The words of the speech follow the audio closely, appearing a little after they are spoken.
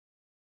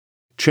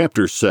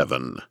Chapter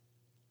 7.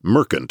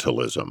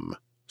 Mercantilism,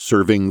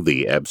 Serving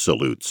the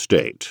Absolute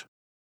State.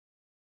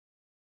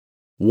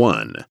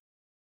 1.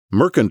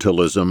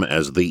 Mercantilism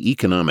as the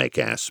economic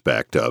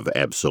aspect of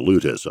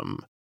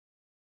absolutism.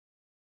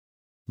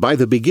 By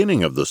the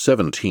beginning of the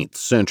 17th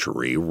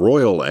century,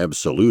 royal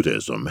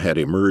absolutism had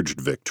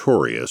emerged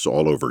victorious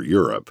all over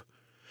Europe.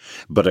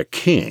 But a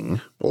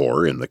king,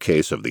 or in the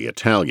case of the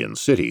Italian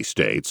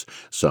city-states,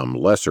 some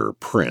lesser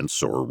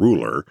prince or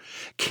ruler,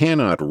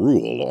 cannot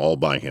rule all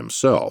by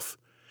himself.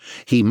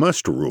 He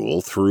must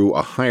rule through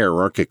a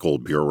hierarchical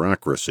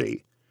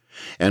bureaucracy.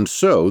 And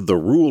so the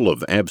rule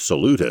of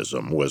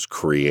absolutism was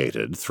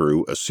created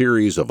through a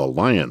series of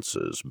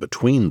alliances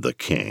between the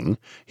king,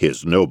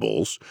 his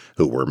nobles,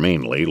 who were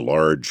mainly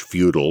large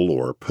feudal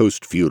or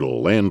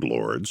post-feudal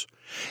landlords,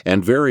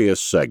 and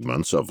various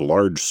segments of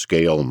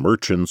large-scale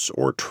merchants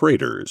or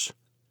traders.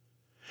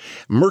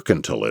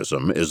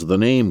 Mercantilism is the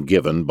name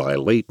given by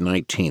late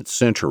 19th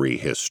century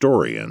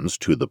historians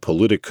to the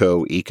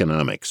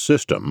politico-economic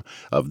system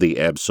of the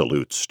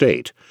absolute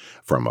state,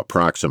 from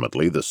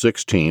approximately the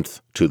 16th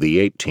to the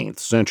 18th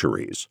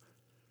centuries.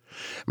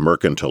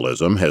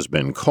 Mercantilism has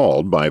been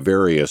called by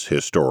various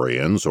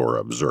historians or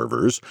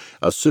observers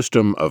a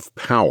system of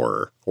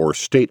power or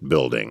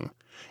state-building,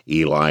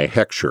 Eli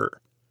Heckscher;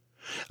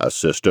 a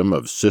system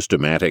of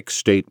systematic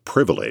state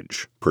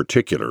privilege,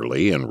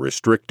 particularly in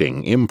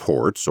restricting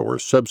imports or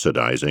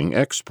subsidizing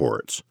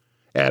exports,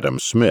 Adam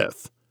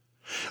Smith;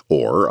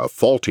 or a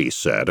faulty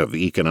set of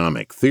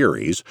economic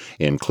theories,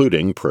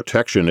 including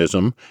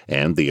protectionism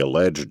and the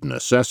alleged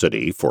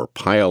necessity for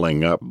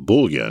piling up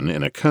bullion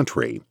in a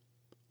country.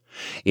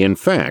 In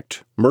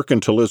fact,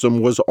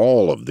 mercantilism was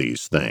all of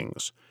these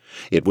things.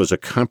 It was a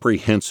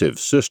comprehensive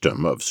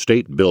system of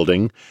state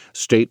building,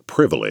 state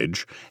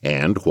privilege,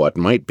 and what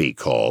might be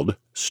called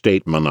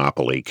state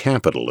monopoly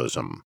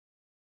capitalism.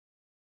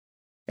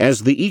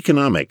 As the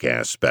economic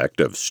aspect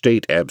of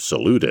state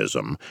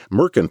absolutism,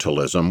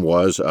 mercantilism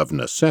was of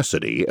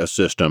necessity a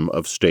system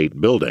of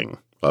state building,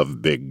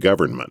 of big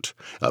government,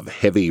 of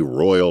heavy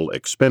royal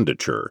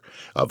expenditure,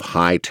 of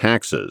high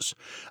taxes,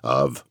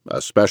 of,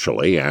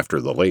 especially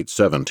after the late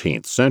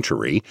 17th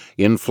century,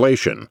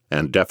 inflation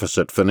and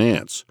deficit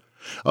finance,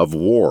 of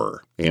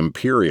war,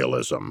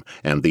 imperialism,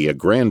 and the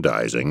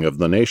aggrandizing of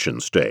the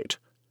nation-state.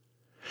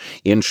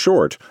 In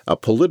short, a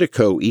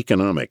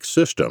politico-economic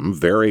system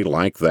very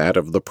like that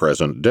of the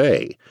present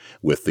day,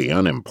 with the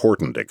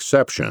unimportant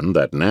exception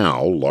that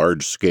now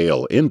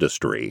large-scale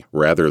industry,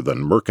 rather than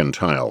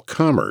mercantile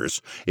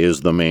commerce,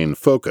 is the main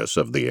focus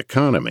of the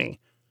economy.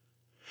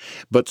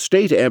 But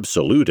state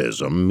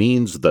absolutism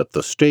means that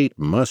the state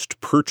must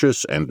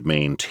purchase and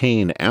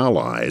maintain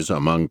allies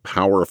among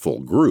powerful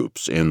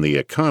groups in the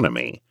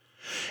economy,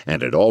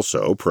 and it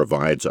also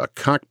provides a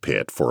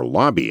cockpit for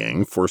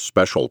lobbying for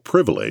special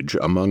privilege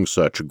among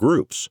such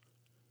groups.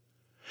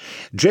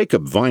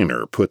 Jacob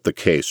Viner put the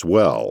case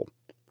well.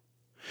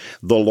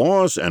 The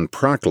laws and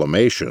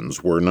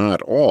proclamations were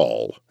not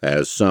all,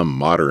 as some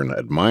modern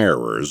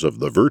admirers of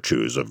the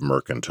virtues of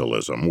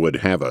mercantilism would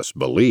have us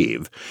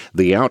believe,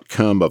 the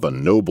outcome of a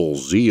noble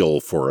zeal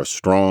for a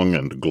strong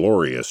and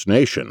glorious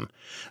nation,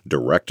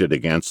 directed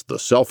against the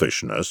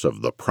selfishness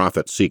of the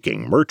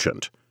profit-seeking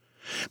merchant,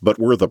 but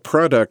were the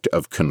product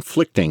of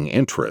conflicting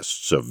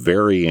interests of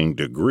varying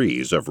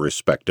degrees of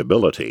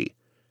respectability.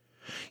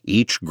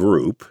 Each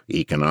group,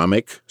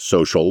 economic,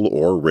 social,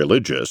 or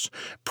religious,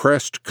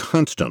 pressed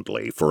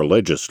constantly for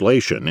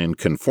legislation in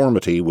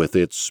conformity with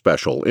its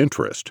special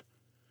interest.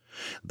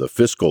 The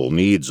fiscal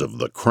needs of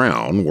the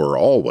crown were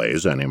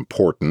always an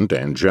important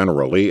and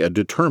generally a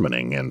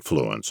determining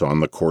influence on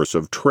the course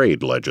of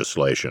trade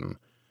legislation.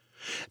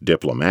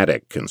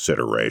 Diplomatic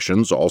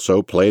considerations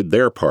also played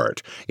their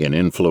part in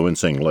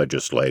influencing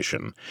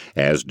legislation,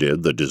 as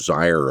did the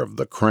desire of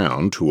the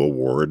crown to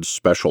award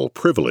special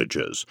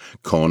privileges,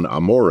 con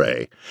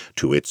amore,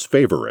 to its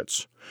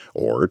favorites,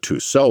 or to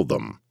sell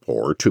them,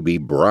 or to be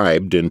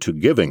bribed into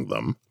giving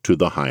them to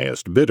the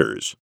highest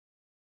bidders.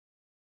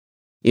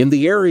 In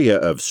the area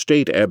of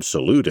state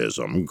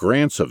absolutism,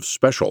 grants of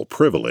special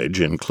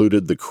privilege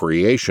included the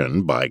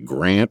creation by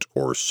grant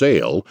or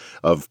sale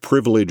of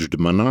privileged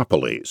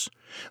monopolies,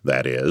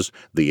 that is,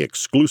 the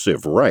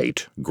exclusive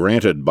right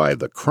granted by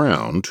the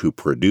crown to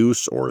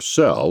produce or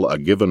sell a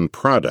given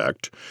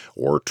product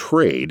or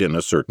trade in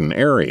a certain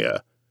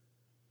area.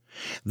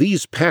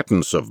 These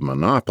patents of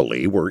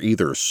monopoly were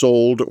either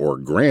sold or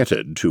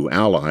granted to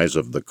allies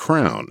of the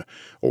crown,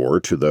 or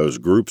to those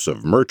groups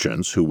of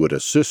merchants who would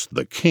assist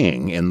the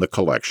king in the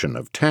collection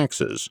of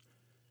taxes.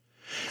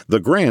 The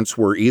grants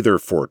were either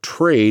for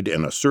trade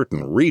in a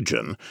certain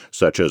region,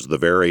 such as the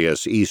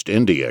various East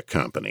India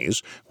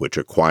companies, which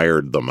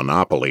acquired the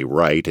monopoly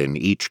right in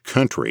each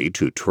country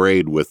to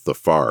trade with the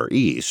Far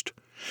East,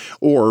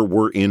 or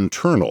were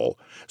internal,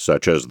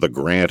 such as the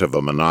grant of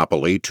a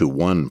monopoly to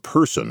one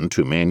person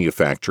to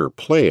manufacture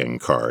playing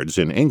cards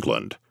in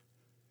England.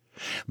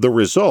 The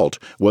result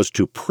was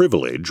to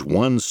privilege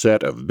one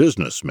set of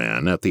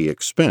businessmen at the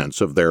expense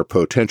of their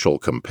potential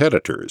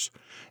competitors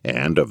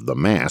and of the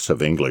mass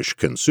of English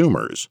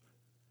consumers.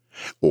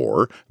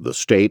 Or the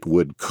state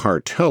would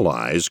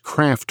cartelize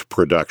craft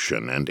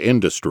production and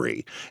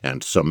industry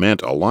and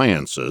cement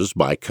alliances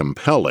by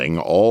compelling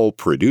all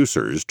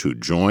producers to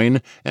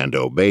join and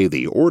obey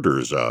the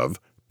orders of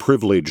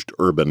privileged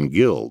urban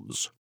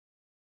guilds.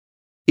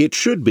 It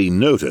should be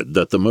noted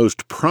that the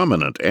most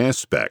prominent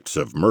aspects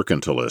of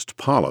mercantilist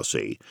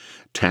policy,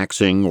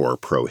 taxing or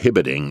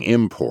prohibiting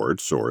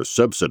imports or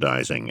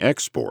subsidizing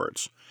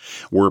exports,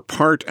 were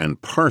part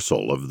and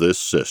parcel of this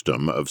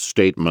system of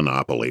state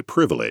monopoly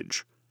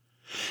privilege.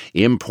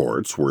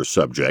 Imports were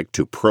subject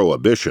to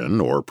prohibition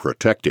or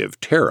protective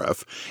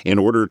tariff in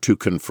order to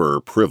confer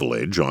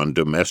privilege on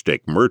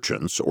domestic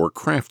merchants or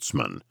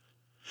craftsmen.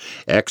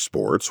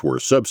 Exports were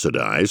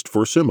subsidized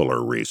for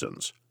similar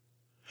reasons.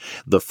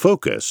 The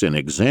focus in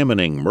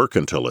examining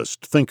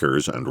mercantilist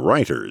thinkers and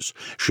writers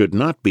should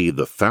not be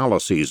the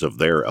fallacies of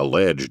their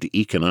alleged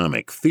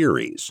economic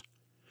theories.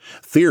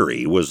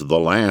 Theory was the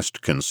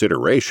last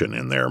consideration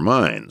in their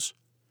minds.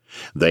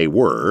 They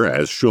were,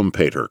 as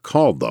Schumpeter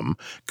called them,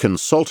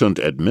 consultant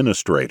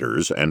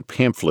administrators and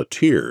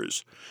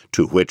pamphleteers,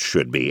 to which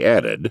should be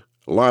added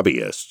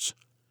lobbyists.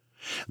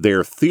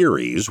 Their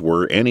theories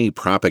were any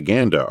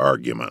propaganda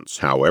arguments,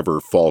 however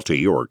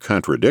faulty or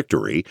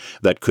contradictory,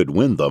 that could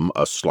win them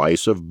a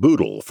slice of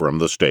boodle from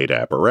the state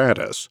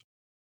apparatus.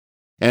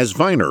 As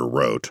Weiner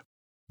wrote,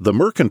 the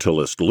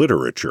mercantilist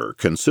literature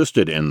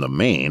consisted in the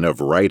main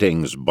of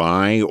writings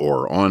by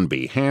or on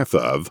behalf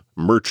of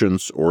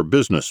merchants or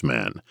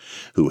businessmen,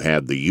 who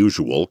had the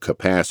usual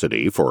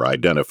capacity for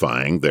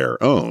identifying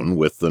their own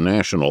with the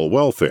national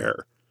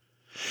welfare.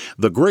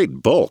 The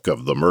great bulk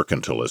of the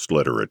mercantilist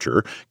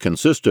literature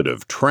consisted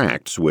of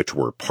tracts which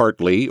were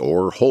partly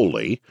or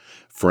wholly,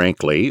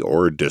 frankly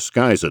or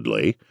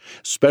disguisedly,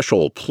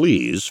 special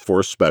pleas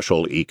for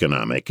special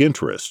economic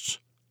interests.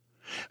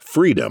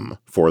 Freedom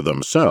for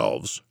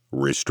themselves,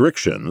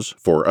 restrictions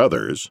for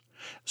others,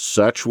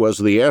 such was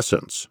the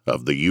essence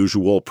of the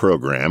usual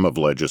program of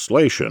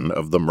legislation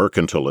of the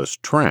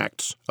mercantilist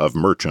tracts of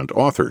merchant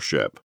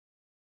authorship.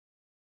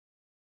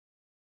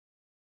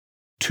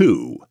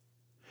 2.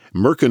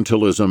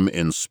 Mercantilism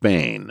in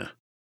Spain.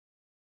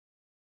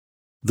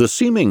 The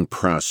seeming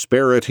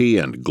prosperity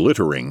and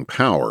glittering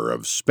power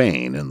of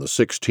Spain in the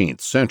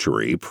 16th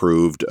century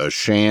proved a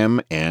sham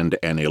and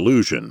an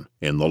illusion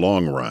in the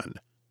long run,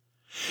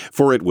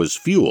 for it was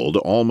fueled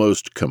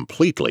almost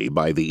completely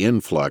by the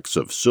influx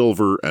of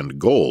silver and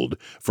gold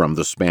from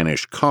the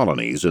Spanish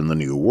colonies in the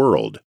New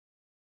World.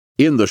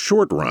 In the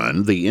short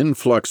run, the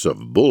influx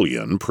of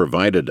bullion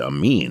provided a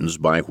means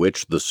by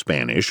which the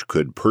Spanish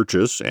could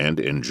purchase and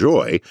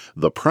enjoy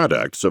the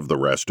products of the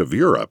rest of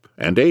Europe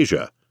and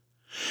Asia.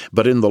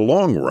 But in the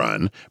long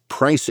run,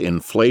 price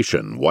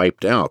inflation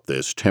wiped out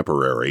this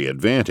temporary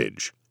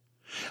advantage.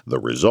 The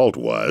result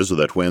was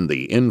that when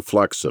the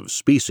influx of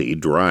specie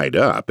dried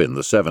up in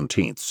the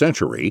 17th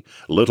century,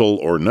 little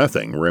or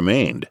nothing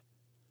remained.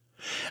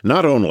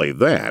 Not only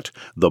that,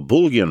 the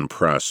bullion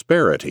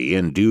prosperity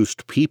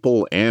induced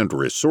people and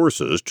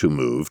resources to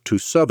move to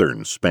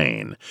southern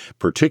Spain,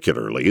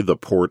 particularly the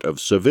port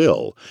of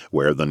Seville,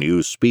 where the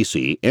new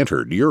specie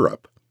entered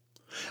Europe.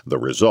 The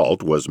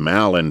result was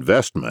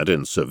malinvestment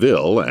in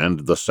Seville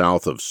and the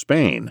south of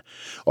Spain,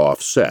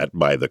 offset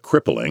by the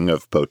crippling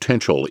of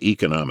potential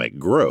economic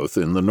growth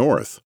in the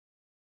north.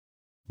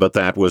 But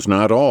that was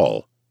not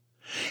all.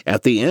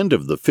 At the end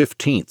of the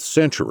 15th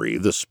century,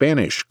 the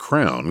Spanish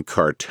crown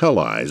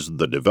cartelized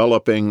the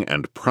developing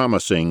and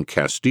promising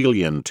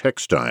Castilian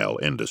textile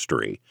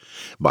industry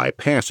by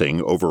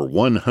passing over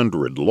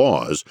 100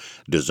 laws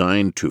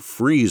designed to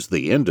freeze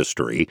the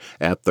industry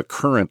at the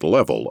current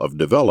level of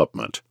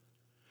development.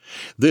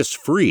 This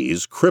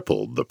freeze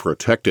crippled the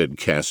protected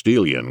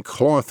Castilian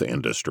cloth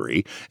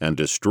industry and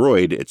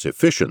destroyed its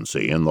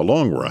efficiency in the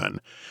long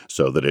run,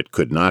 so that it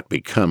could not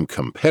become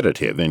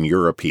competitive in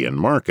European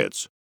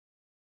markets.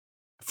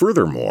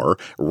 Furthermore,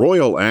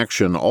 royal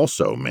action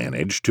also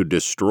managed to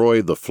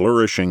destroy the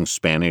flourishing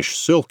Spanish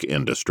silk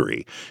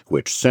industry,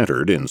 which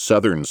centered in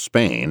southern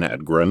Spain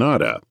at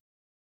Granada.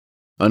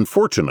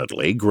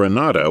 Unfortunately,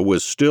 Granada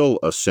was still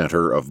a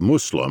center of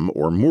Muslim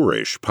or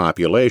Moorish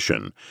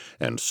population,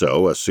 and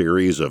so a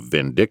series of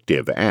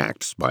vindictive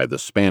acts by the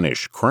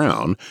Spanish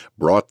crown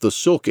brought the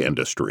silk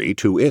industry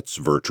to its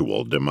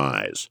virtual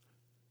demise.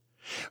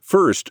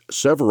 First,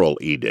 several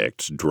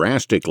edicts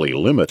drastically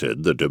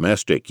limited the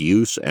domestic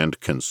use and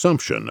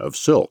consumption of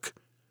silk.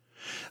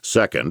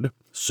 Second,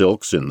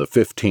 silks in the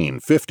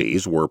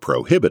 1550s were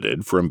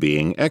prohibited from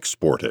being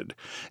exported,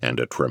 and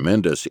a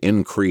tremendous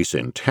increase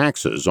in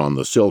taxes on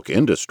the silk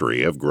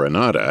industry of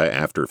Granada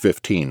after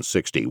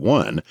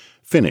 1561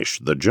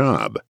 finished the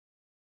job.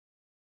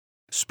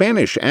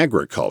 Spanish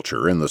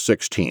agriculture in the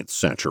 16th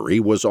century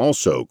was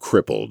also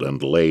crippled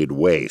and laid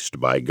waste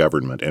by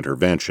government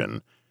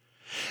intervention.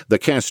 The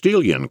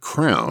Castilian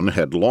crown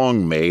had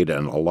long made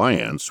an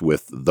alliance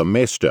with the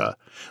Mesta,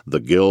 the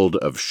guild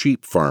of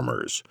sheep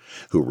farmers,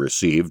 who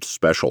received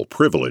special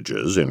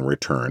privileges in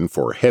return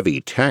for heavy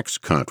tax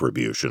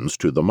contributions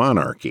to the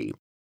monarchy.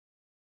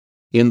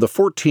 In the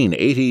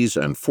 1480s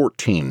and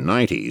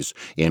 1490s,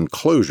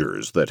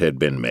 enclosures that had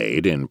been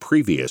made in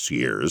previous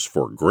years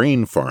for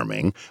grain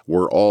farming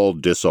were all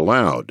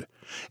disallowed,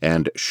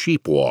 and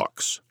sheep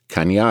walks,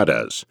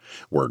 cañadas,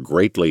 were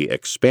greatly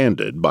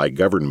expanded by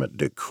government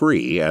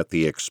decree at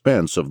the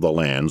expense of the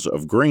lands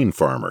of grain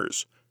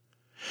farmers.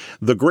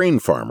 The grain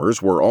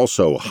farmers were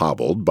also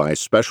hobbled by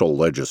special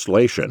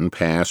legislation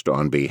passed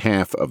on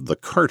behalf of the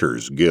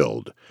Carters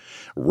Guild,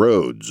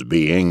 roads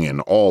being in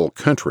all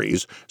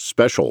countries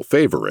special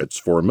favorites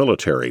for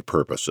military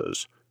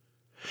purposes.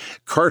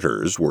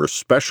 Carters were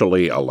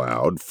specially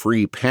allowed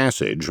free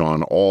passage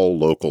on all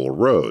local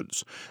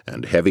roads,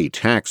 and heavy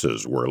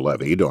taxes were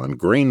levied on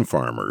grain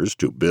farmers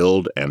to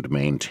build and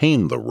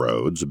maintain the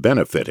roads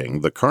benefiting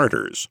the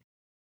Carters.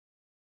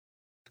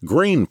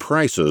 Grain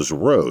prices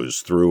rose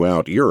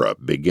throughout Europe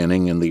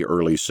beginning in the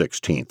early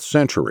 16th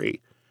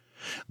century.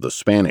 The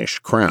Spanish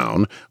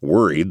crown,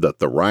 worried that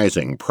the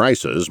rising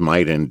prices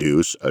might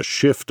induce a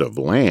shift of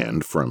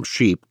land from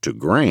sheep to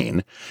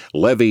grain,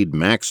 levied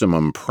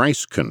maximum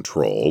price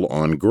control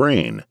on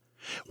grain,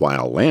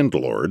 while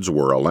landlords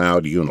were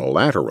allowed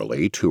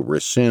unilaterally to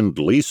rescind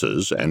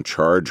leases and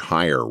charge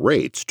higher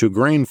rates to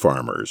grain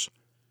farmers.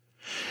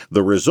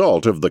 The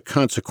result of the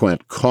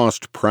consequent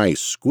cost-price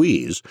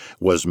squeeze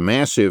was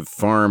massive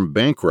farm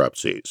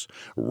bankruptcies,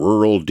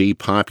 rural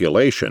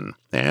depopulation,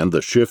 and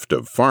the shift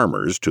of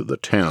farmers to the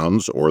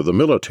towns or the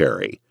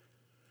military.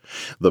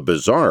 The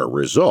bizarre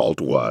result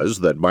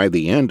was that by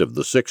the end of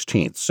the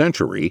 16th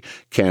century,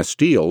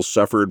 Castile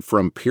suffered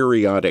from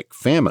periodic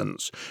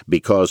famines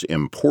because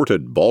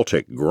imported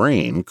Baltic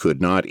grain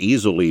could not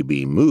easily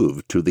be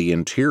moved to the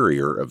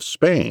interior of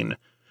Spain,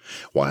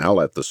 while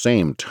at the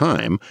same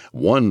time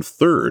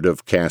 1/3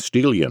 of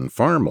Castilian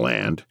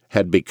farmland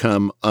had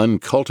become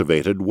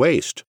uncultivated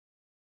waste.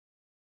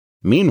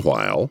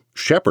 Meanwhile,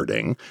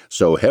 shepherding,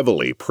 so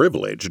heavily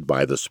privileged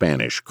by the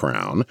Spanish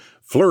crown,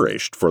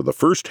 flourished for the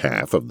first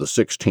half of the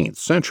 16th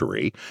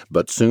century,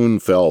 but soon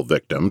fell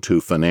victim to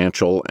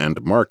financial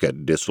and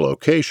market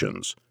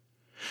dislocations.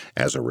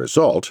 As a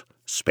result,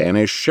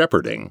 Spanish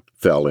shepherding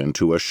fell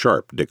into a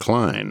sharp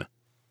decline.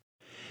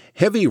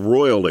 Heavy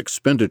royal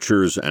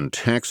expenditures and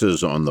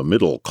taxes on the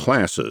middle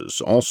classes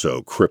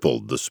also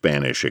crippled the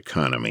Spanish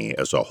economy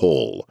as a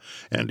whole,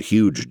 and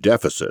huge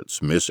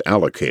deficits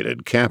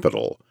misallocated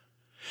capital.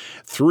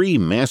 3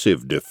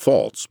 massive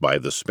defaults by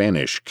the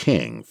Spanish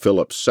king,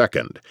 Philip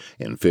II,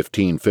 in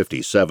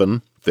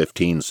 1557,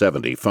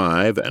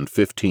 1575, and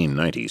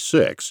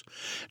 1596,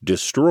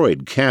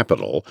 destroyed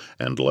capital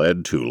and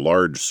led to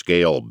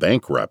large-scale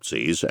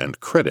bankruptcies and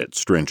credit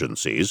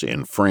stringencies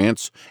in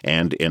France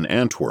and in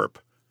Antwerp.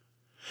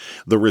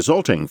 The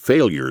resulting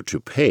failure to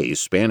pay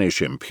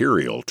Spanish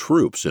imperial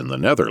troops in the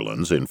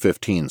Netherlands in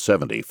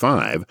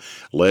 1575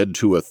 led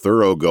to a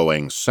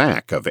thoroughgoing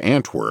sack of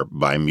Antwerp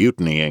by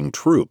mutinying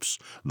troops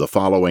the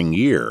following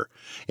year,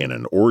 in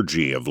an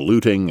orgy of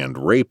looting and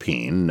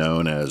rapine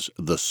known as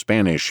the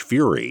Spanish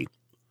Fury.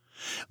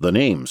 The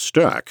name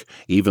stuck,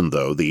 even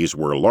though these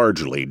were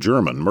largely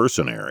German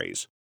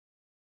mercenaries.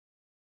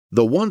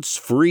 The once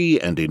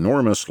free and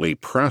enormously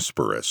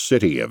prosperous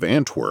city of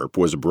Antwerp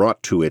was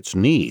brought to its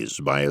knees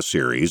by a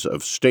series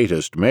of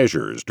statist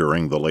measures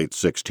during the late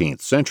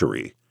 16th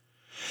century.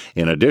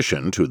 In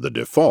addition to the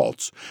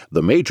defaults,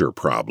 the major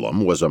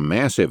problem was a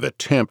massive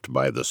attempt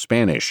by the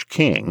Spanish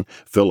king,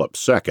 Philip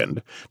II,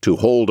 to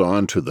hold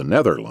on to the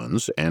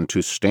Netherlands and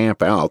to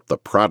stamp out the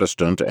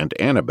Protestant and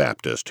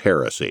Anabaptist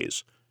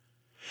heresies.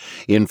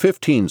 In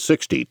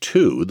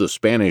 1562, the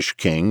Spanish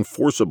king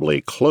forcibly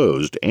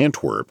closed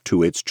Antwerp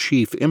to its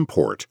chief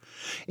import,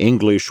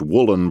 English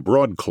woolen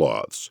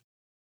broadcloths.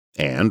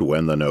 And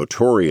when the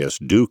notorious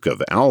Duke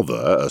of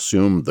Alva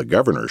assumed the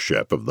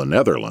governorship of the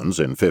Netherlands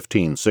in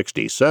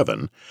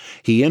 1567,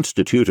 he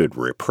instituted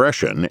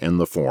repression in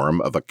the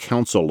form of a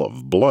Council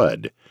of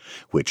Blood,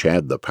 which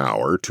had the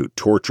power to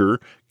torture,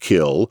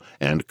 kill,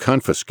 and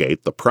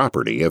confiscate the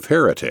property of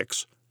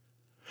heretics.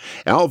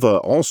 Alva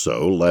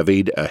also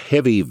levied a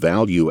heavy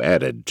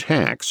value-added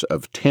tax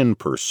of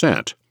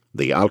 10%,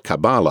 the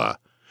alcabala,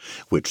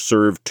 which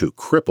served to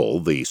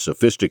cripple the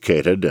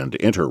sophisticated and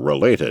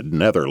interrelated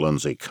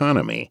Netherlands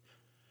economy.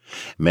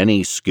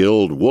 Many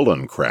skilled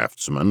woolen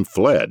craftsmen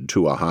fled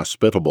to a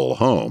hospitable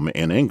home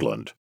in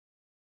England.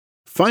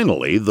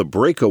 Finally, the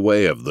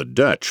breakaway of the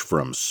Dutch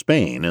from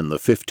Spain in the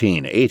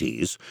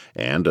 1580s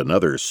and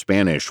another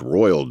Spanish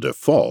royal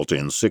default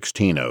in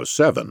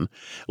 1607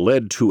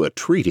 led to a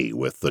treaty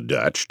with the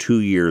Dutch 2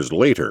 years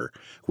later,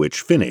 which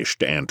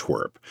finished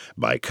Antwerp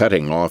by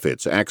cutting off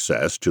its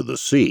access to the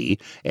sea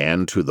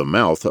and to the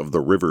mouth of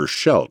the river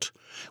Scheldt,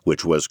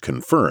 which was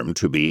confirmed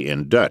to be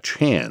in Dutch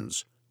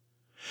hands.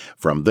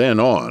 From then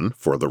on,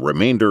 for the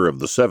remainder of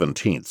the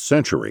 17th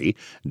century,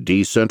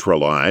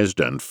 decentralized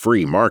and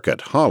free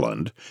market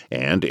Holland,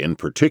 and in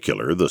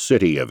particular the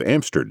city of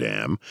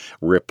Amsterdam,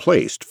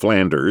 replaced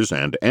Flanders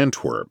and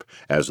Antwerp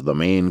as the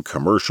main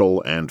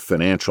commercial and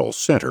financial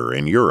center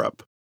in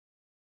Europe.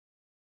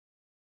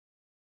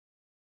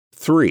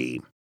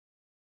 3.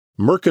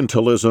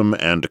 Mercantilism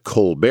and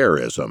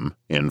Colbertism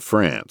in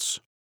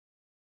France.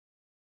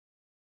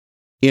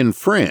 In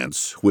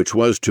France, which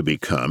was to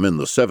become in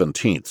the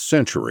 17th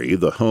century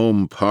the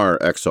home par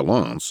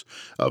excellence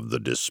of the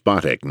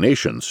despotic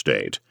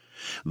nation-state,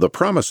 the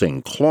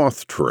promising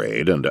cloth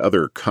trade and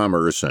other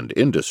commerce and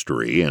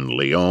industry in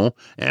Lyon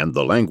and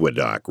the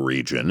Languedoc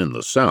region in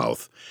the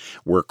south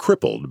were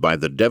crippled by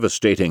the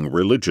devastating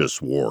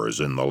religious wars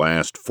in the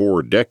last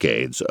 4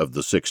 decades of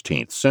the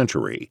 16th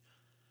century.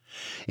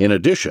 In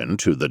addition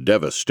to the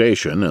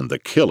devastation and the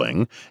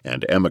killing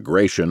and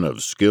emigration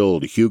of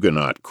skilled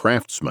Huguenot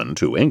craftsmen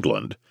to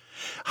England,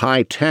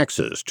 high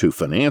taxes to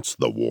finance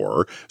the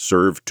war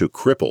served to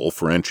cripple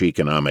French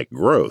economic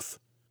growth.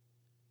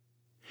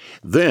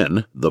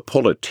 Then the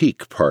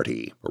Politique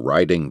party,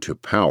 riding to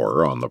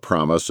power on the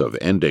promise of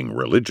ending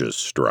religious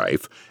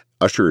strife,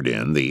 ushered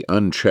in the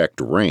unchecked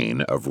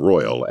reign of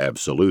royal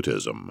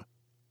absolutism.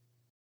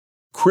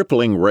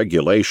 Crippling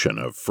regulation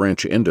of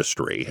French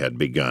industry had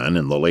begun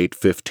in the late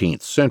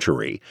 15th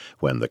century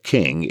when the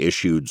king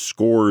issued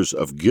scores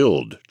of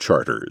guild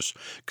charters,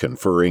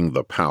 conferring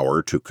the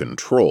power to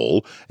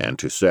control and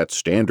to set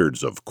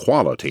standards of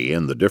quality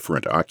in the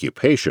different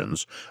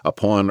occupations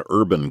upon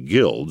urban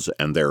guilds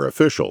and their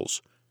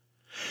officials.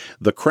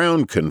 The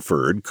crown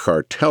conferred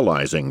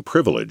cartelizing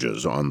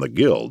privileges on the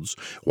guilds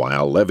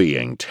while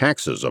levying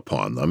taxes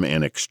upon them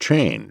in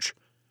exchange.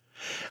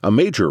 A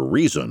major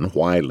reason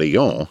why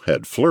Lyon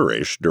had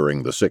flourished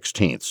during the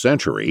 16th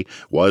century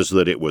was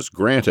that it was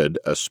granted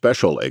a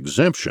special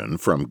exemption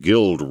from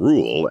guild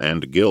rule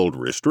and guild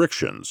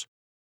restrictions.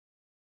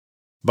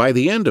 By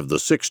the end of the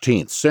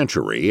 16th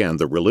century and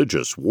the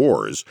religious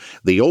wars,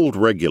 the old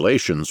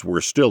regulations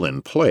were still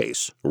in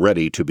place,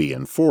 ready to be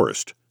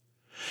enforced.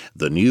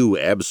 The new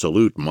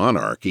absolute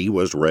monarchy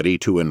was ready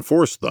to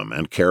enforce them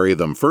and carry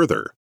them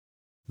further.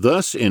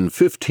 Thus, in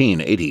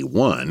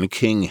 1581,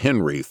 King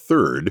Henry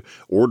III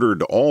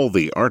ordered all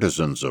the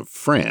artisans of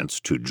France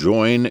to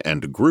join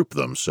and group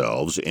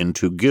themselves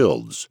into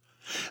guilds,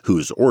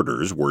 whose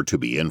orders were to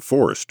be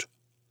enforced.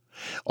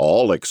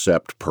 All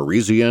except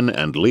Parisian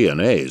and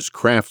Lyonnese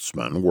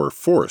craftsmen were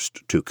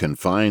forced to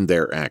confine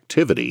their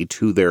activity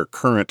to their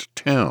current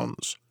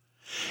towns.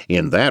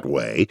 In that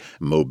way,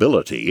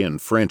 mobility in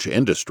French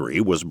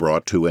industry was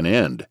brought to an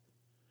end.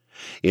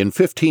 In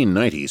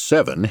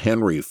 1597,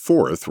 Henry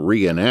IV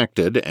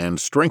reenacted and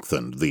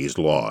strengthened these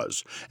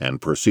laws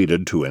and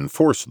proceeded to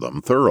enforce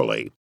them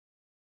thoroughly.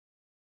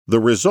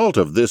 The result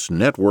of this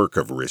network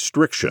of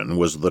restriction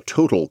was the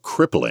total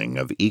crippling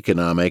of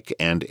economic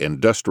and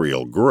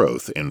industrial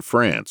growth in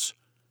France.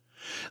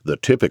 The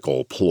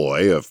typical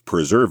ploy of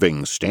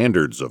preserving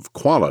standards of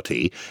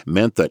quality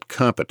meant that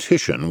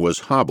competition was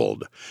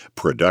hobbled,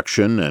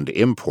 production and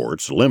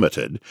imports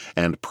limited,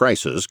 and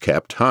prices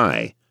kept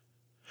high.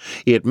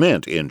 It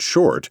meant, in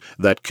short,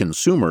 that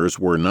consumers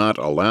were not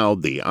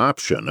allowed the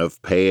option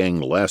of paying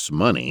less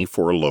money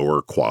for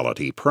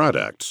lower-quality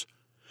products.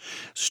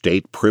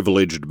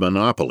 State-privileged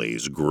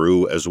monopolies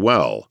grew as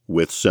well,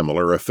 with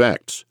similar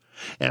effects,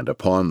 and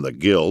upon the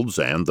guilds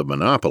and the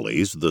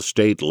monopolies the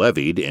state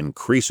levied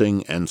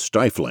increasing and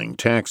stifling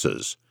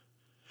taxes.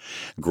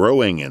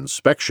 Growing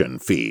inspection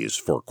fees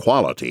for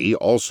quality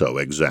also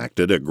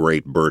exacted a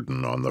great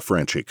burden on the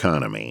French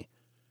economy.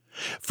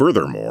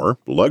 Furthermore,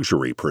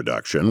 luxury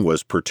production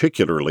was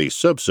particularly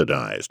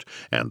subsidized,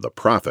 and the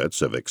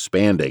profits of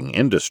expanding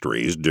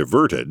industries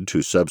diverted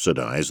to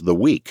subsidize the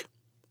weak.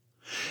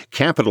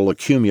 Capital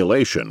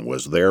accumulation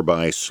was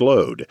thereby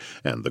slowed,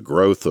 and the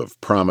growth of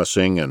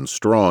promising and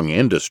strong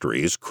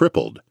industries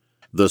crippled.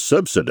 The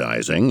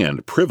subsidizing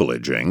and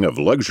privileging of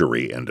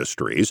luxury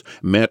industries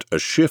meant a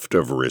shift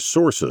of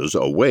resources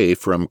away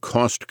from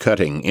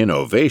cost-cutting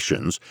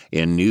innovations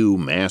in new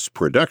mass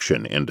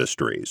production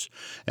industries,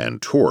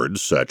 and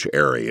towards such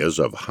areas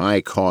of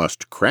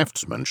high-cost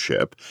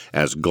craftsmanship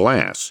as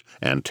glass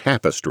and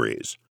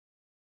tapestries.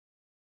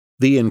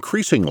 The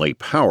increasingly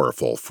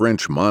powerful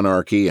French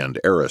monarchy and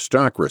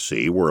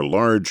aristocracy were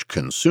large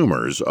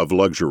consumers of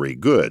luxury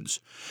goods,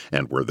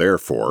 and were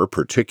therefore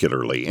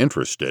particularly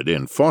interested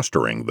in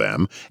fostering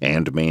them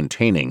and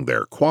maintaining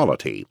their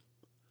quality.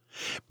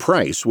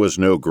 Price was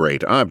no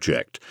great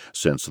object,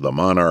 since the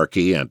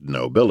monarchy and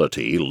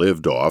nobility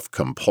lived off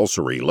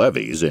compulsory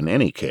levies in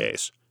any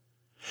case.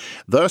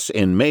 Thus,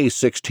 in May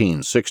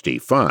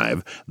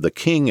 1665, the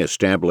king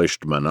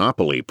established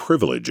monopoly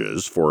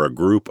privileges for a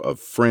group of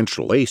French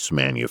lace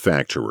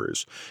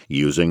manufacturers,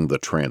 using the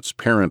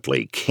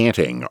transparently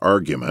canting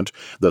argument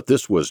that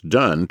this was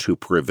done to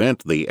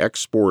prevent the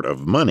export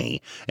of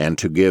money and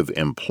to give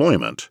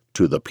employment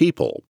to the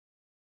people.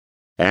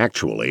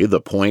 Actually,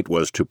 the point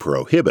was to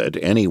prohibit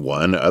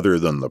anyone other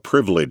than the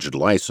privileged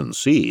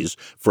licensees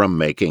from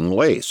making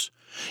lace,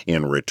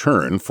 in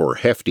return for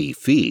hefty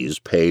fees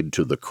paid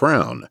to the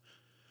crown.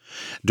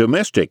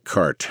 Domestic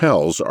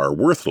cartels are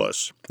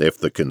worthless if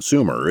the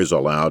consumer is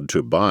allowed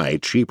to buy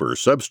cheaper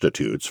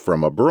substitutes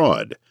from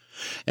abroad,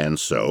 and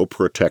so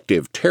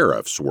protective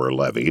tariffs were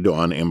levied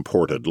on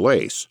imported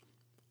lace.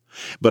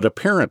 But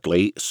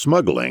apparently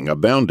smuggling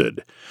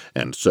abounded,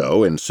 and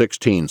so in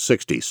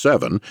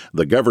 1667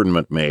 the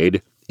government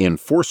made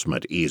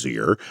enforcement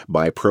easier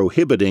by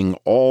prohibiting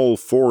all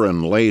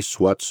foreign lace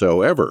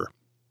whatsoever.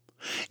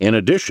 In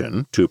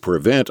addition, to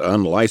prevent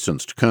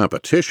unlicensed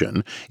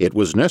competition, it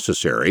was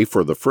necessary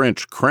for the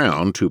French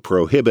crown to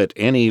prohibit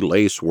any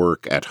lace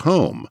work at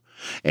home,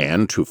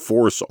 and to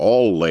force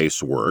all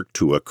lace work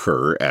to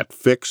occur at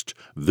fixed,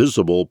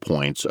 visible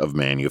points of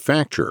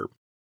manufacture.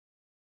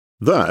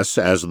 Thus,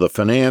 as the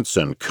Finance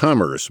and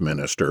Commerce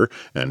Minister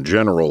and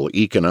General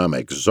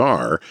Economic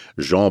Czar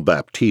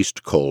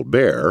Jean-Baptiste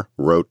Colbert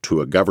wrote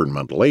to a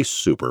government lace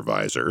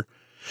supervisor,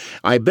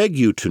 "I beg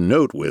you to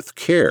note with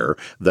care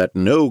that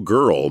no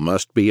girl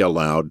must be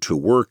allowed to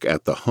work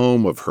at the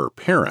home of her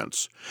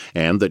parents,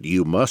 and that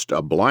you must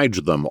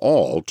oblige them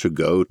all to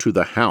go to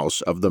the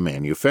house of the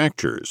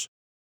manufacturers."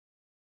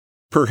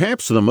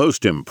 Perhaps the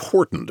most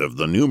important of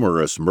the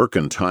numerous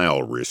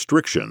mercantile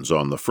restrictions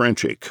on the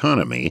French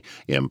economy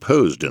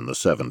imposed in the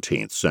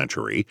 17th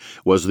century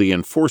was the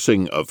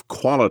enforcing of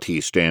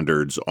quality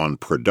standards on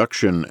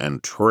production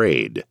and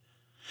trade.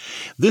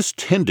 This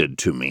tended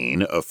to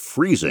mean a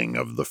freezing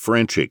of the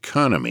French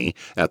economy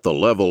at the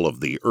level of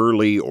the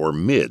early or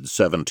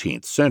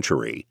mid-17th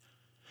century.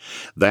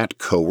 That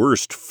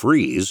coerced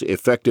freeze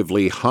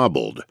effectively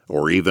hobbled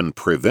or even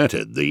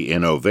prevented the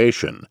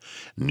innovation,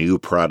 new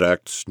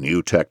products,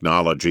 new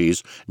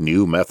technologies,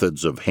 new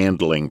methods of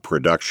handling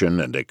production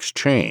and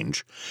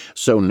exchange,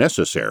 so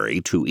necessary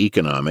to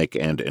economic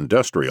and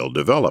industrial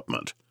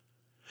development.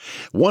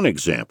 One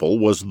example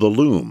was the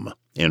loom,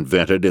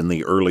 invented in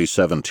the early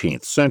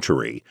 17th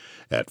century,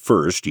 at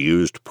first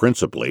used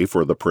principally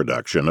for the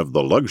production of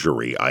the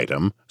luxury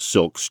item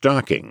silk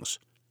stockings.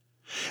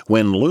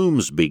 When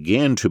looms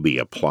began to be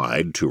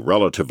applied to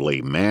relatively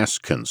mass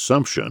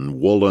consumption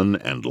woolen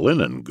and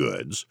linen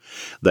goods,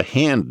 the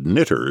hand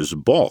knitters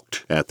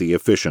balked at the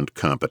efficient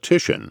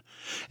competition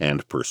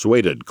and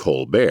persuaded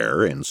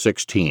Colbert in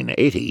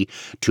 1680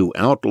 to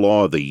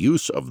outlaw the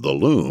use of the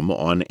loom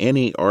on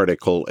any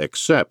article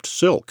except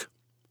silk.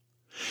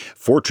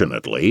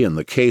 Fortunately, in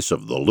the case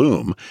of the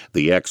loom,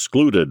 the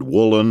excluded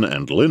woolen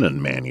and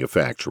linen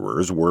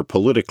manufacturers were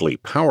politically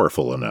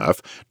powerful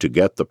enough to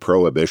get the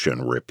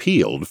prohibition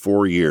repealed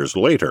 4 years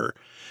later,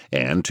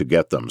 and to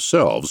get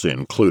themselves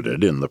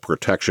included in the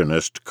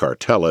protectionist,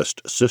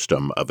 cartelist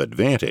system of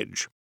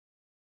advantage.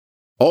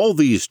 All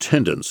these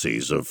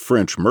tendencies of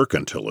French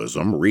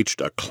mercantilism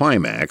reached a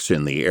climax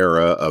in the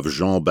era of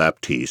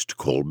Jean-Baptiste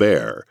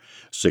Colbert,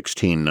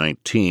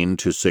 1619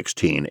 to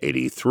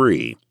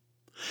 1683.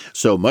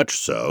 So much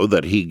so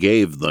that he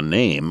gave the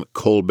name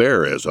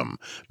Colbertism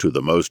to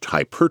the most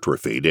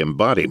hypertrophied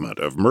embodiment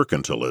of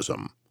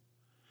mercantilism.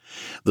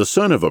 The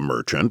son of a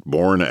merchant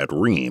born at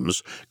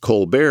Reims,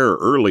 Colbert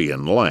early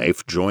in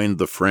life joined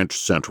the French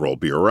central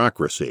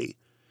bureaucracy.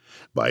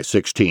 By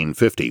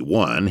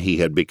 1651 he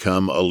had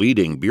become a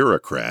leading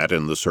bureaucrat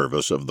in the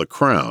service of the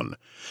crown,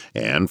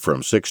 and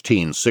from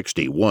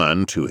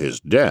 1661 to his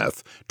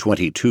death,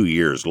 22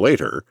 years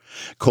later,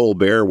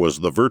 Colbert was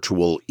the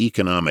virtual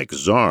economic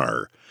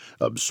czar,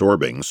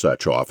 absorbing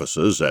such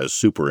offices as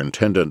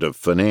Superintendent of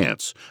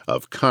Finance,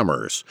 of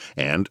Commerce,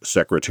 and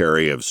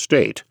Secretary of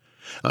State,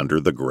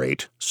 under the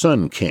great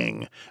Sun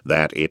King,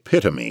 that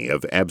epitome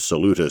of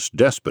absolutist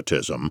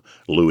despotism,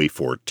 Louis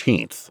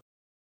XIV.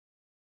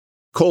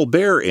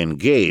 Colbert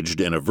engaged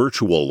in a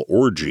virtual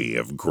orgy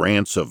of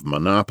grants of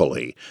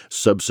monopoly,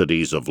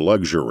 subsidies of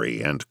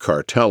luxury, and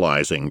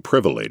cartelizing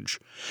privilege,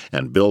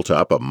 and built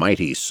up a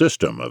mighty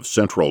system of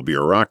central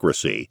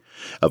bureaucracy,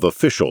 of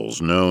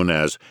officials known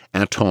as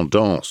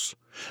intendants,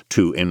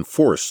 to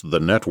enforce the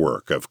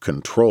network of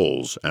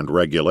controls and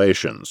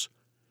regulations.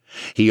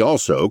 He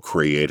also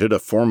created a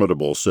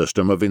formidable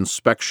system of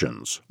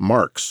inspections,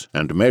 marks,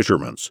 and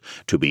measurements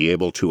to be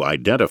able to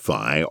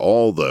identify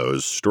all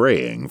those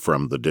straying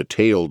from the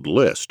detailed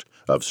list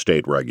of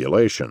state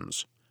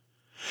regulations.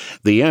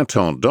 The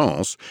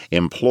intendants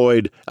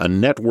employed a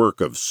network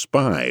of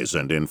spies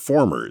and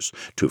informers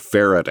to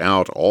ferret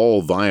out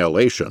all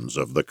violations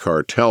of the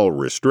cartel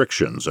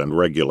restrictions and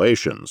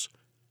regulations.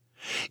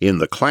 In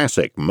the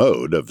classic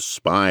mode of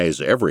spies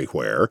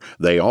everywhere,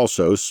 they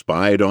also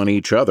spied on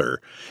each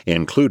other,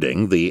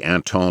 including the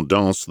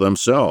intendants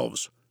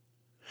themselves.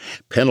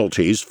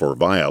 Penalties for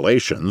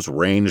violations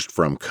ranged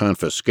from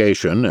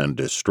confiscation and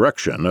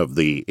destruction of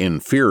the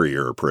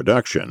inferior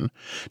production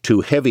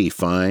to heavy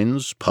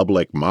fines,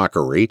 public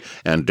mockery,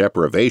 and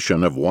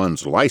deprivation of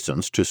one's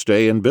license to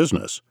stay in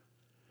business.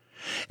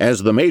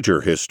 As the major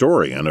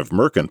historian of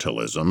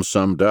mercantilism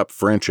summed up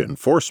French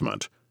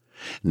enforcement,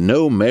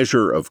 no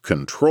measure of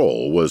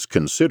control was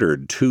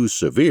considered too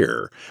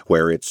severe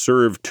where it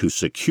served to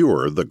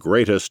secure the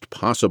greatest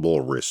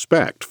possible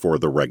respect for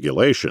the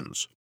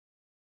regulations.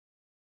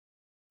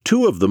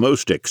 Two of the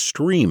most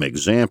extreme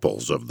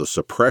examples of the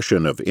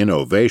suppression of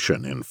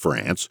innovation in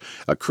France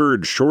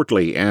occurred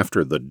shortly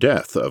after the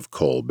death of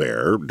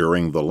Colbert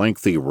during the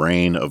lengthy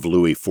reign of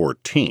Louis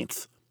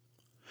XIV.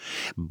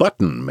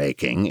 Button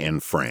making in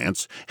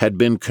France had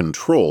been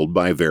controlled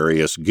by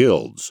various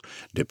guilds,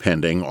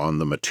 depending on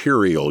the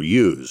material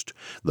used,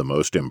 the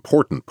most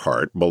important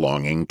part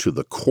belonging to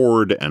the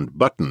Cord and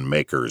Button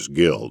Makers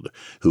Guild,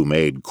 who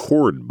made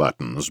cord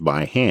buttons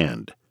by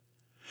hand.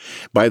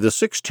 By the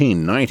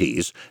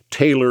 1690s,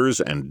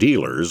 tailors and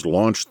dealers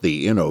launched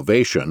the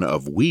innovation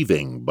of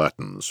weaving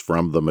buttons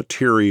from the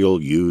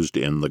material used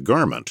in the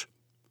garment.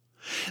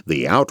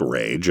 The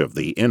outrage of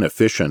the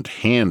inefficient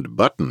hand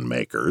button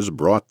makers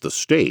brought the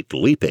state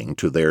leaping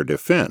to their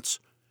defense.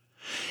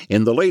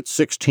 In the late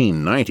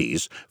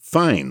 1690s,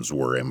 fines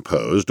were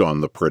imposed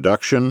on the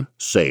production,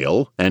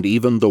 sale, and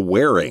even the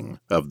wearing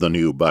of the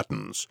new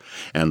buttons,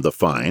 and the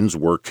fines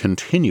were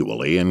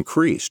continually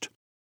increased.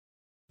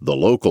 The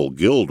local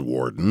guild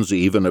wardens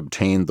even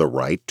obtained the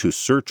right to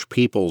search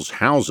people's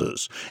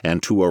houses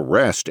and to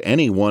arrest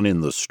anyone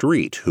in the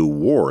street who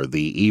wore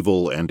the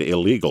evil and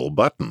illegal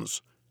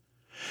buttons.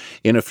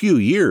 In a few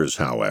years,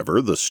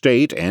 however, the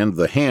state and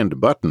the hand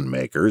button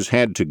makers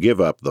had to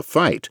give up the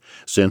fight,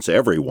 since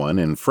everyone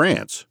in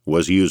France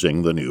was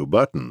using the new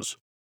buttons.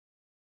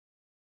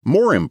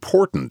 More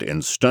important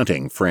in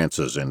stunting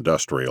France's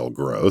industrial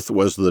growth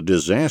was the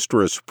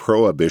disastrous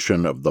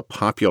prohibition of the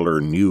popular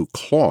new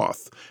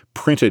cloth,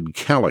 printed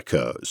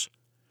calicos.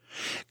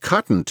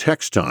 Cotton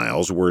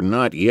textiles were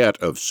not yet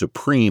of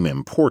supreme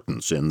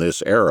importance in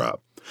this era,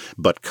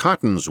 but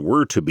cottons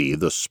were to be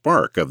the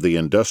spark of the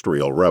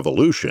Industrial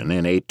Revolution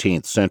in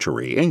 18th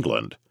century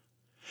England.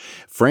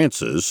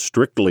 France's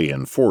strictly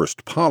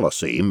enforced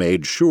policy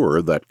made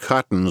sure that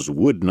cottons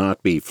would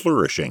not be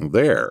flourishing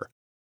there.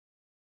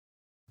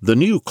 The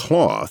new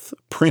cloth,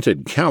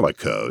 printed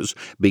calicos,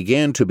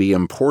 began to be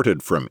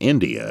imported from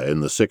India in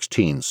the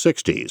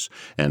 1660s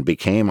and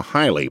became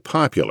highly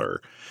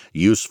popular,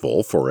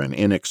 useful for an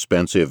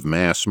inexpensive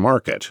mass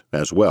market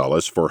as well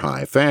as for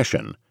high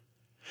fashion.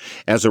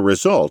 As a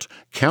result,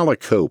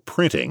 calico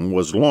printing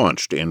was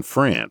launched in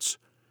France.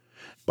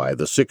 By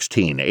the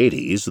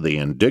 1680s, the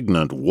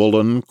indignant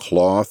woolen,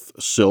 cloth,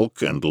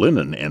 silk, and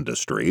linen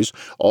industries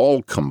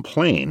all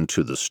complained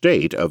to the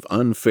state of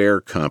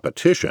unfair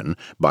competition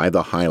by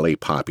the highly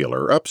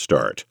popular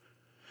upstart.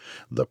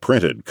 The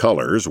printed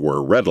colors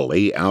were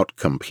readily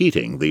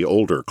outcompeting the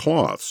older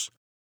cloths.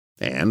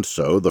 And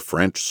so the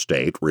French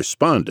state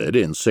responded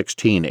in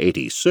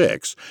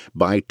 1686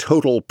 by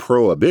total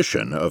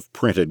prohibition of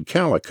printed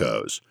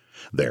calicos,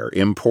 their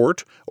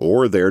import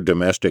or their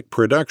domestic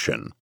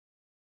production.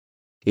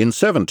 In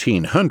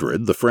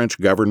 1700, the French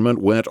government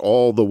went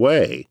all the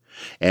way,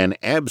 an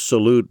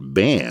absolute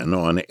ban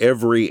on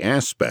every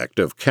aspect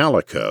of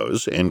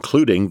calicos,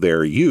 including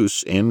their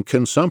use in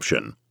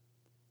consumption.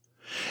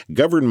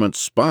 Government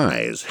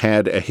spies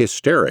had a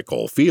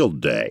hysterical field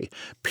day,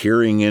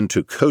 peering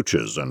into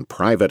coaches and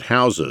private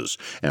houses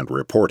and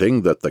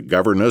reporting that the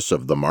governess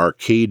of the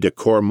Marquis de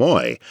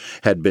Cormoy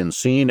had been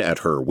seen at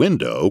her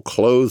window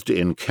clothed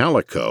in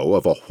calico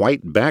of a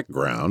white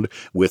background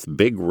with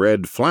big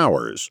red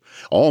flowers,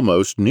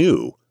 almost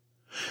new,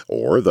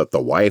 or that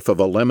the wife of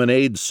a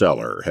lemonade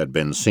seller had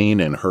been seen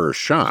in her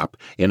shop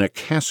in a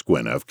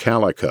casquin of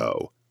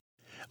calico.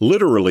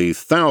 Literally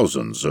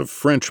thousands of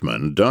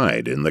Frenchmen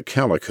died in the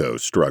calico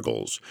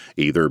struggles,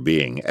 either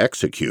being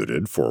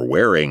executed for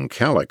wearing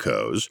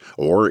calicos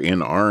or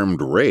in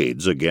armed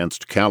raids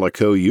against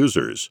calico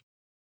users.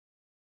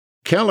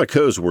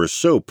 Calicos were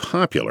so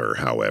popular,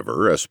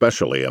 however,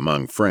 especially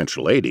among French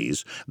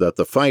ladies, that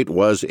the fight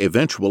was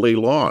eventually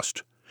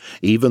lost,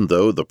 even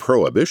though the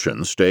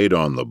prohibition stayed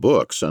on the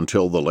books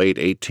until the late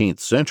 18th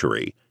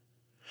century.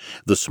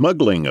 The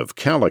smuggling of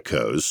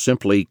calicos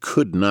simply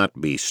could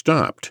not be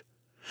stopped.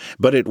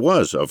 But it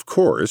was, of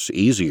course,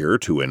 easier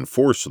to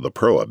enforce the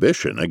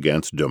prohibition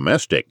against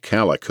domestic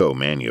calico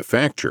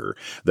manufacture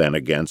than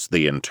against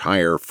the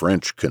entire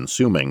French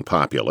consuming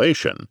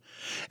population,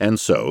 and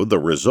so the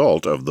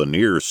result of the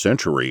near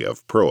century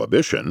of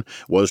prohibition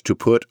was to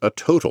put a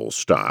total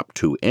stop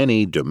to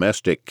any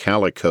domestic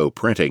calico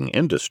printing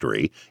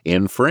industry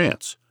in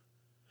France.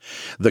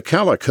 The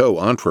calico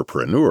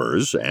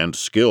entrepreneurs and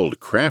skilled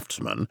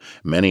craftsmen,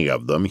 many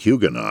of them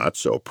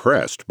Huguenots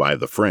oppressed by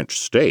the French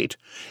state,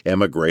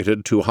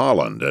 emigrated to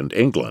Holland and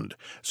England,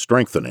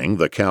 strengthening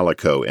the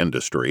calico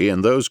industry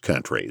in those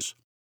countries.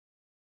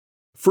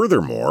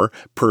 Furthermore,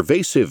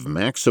 pervasive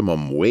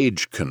maximum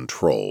wage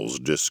controls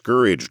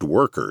discouraged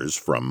workers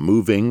from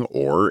moving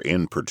or,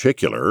 in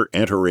particular,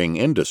 entering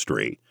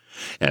industry,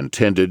 and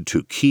tended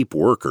to keep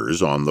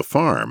workers on the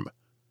farm.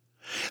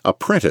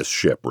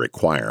 Apprenticeship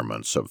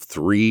requirements of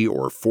 3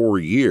 or 4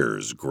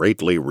 years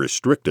greatly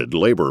restricted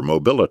labor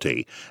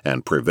mobility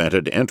and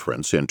prevented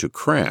entrance into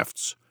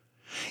crafts.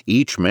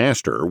 Each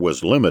master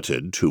was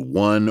limited to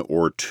 1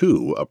 or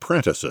 2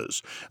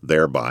 apprentices,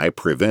 thereby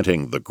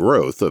preventing the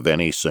growth of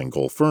any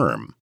single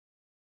firm.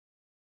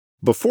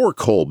 Before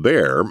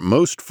Colbert,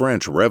 most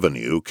French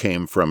revenue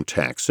came from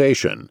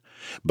taxation,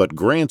 but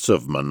grants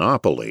of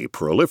monopoly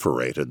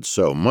proliferated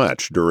so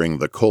much during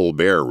the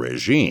Colbert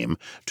regime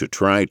to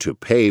try to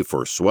pay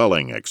for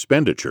swelling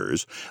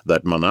expenditures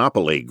that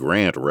monopoly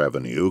grant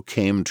revenue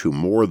came to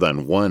more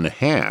than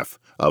 1/2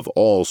 of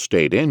all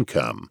state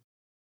income.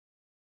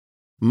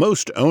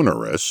 Most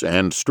onerous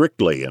and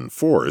strictly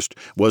enforced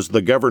was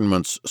the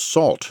government's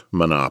salt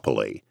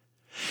monopoly.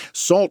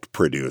 Salt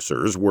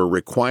producers were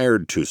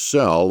required to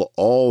sell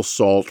all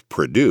salt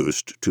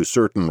produced to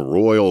certain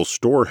royal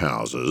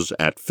storehouses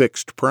at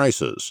fixed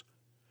prices.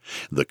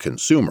 The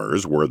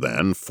consumers were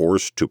then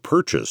forced to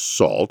purchase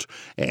salt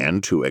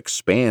and to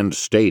expand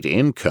state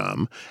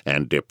income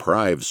and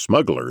deprive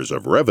smugglers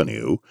of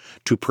revenue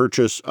to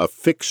purchase a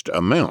fixed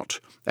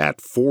amount at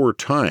 4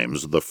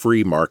 times the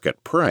free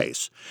market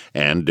price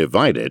and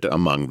divide it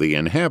among the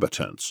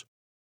inhabitants.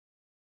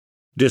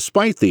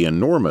 Despite the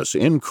enormous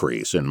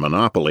increase in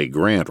monopoly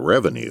grant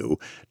revenue,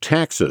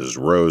 taxes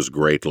rose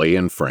greatly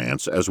in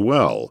France as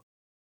well.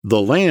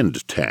 The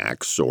land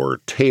tax,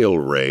 or taille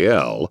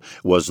réelle,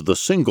 was the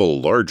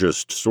single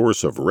largest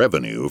source of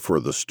revenue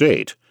for the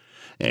state,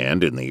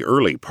 and in the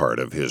early part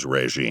of his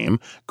regime,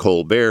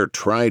 Colbert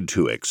tried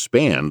to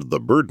expand the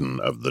burden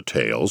of the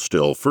taille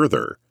still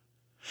further.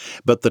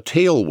 But the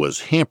taille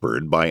was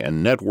hampered by a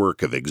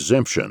network of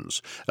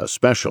exemptions,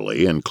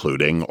 especially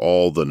including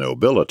all the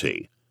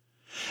nobility.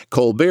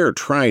 Colbert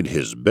tried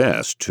his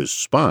best to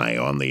spy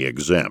on the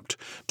exempt,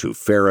 to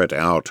ferret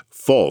out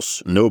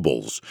false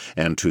nobles,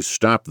 and to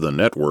stop the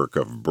network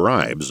of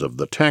bribes of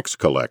the tax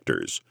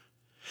collectors.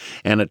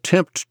 An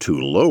attempt to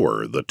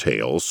lower the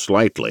taille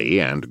slightly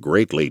and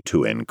greatly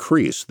to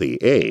increase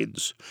the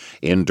aides,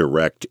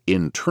 indirect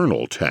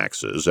internal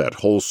taxes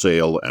at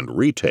wholesale and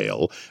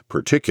retail,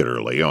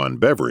 particularly on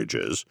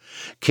beverages,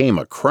 came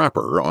a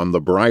cropper on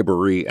the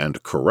bribery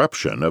and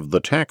corruption of the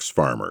tax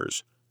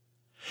farmers.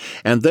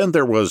 And then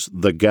there was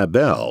the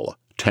gabelle,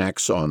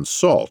 tax on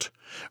salt,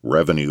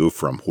 revenue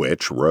from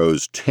which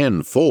rose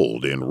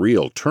tenfold in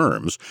real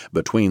terms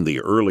between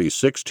the early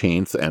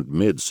 16th and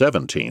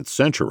mid-17th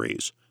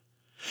centuries.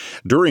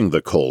 During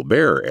the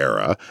Colbert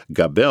era,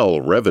 gabelle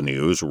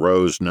revenues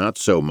rose not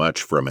so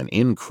much from an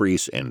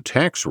increase in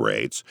tax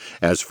rates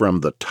as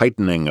from the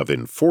tightening of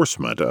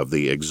enforcement of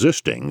the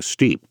existing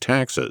steep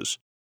taxes.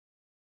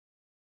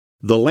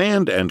 The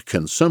land and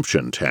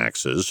consumption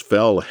taxes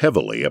fell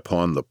heavily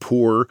upon the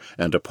poor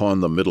and upon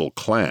the middle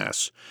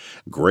class,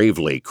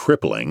 gravely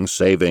crippling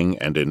saving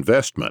and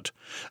investment,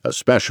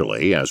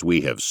 especially as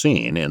we have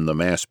seen in the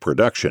mass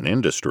production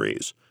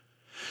industries.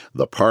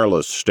 The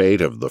parlous state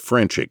of the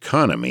French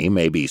economy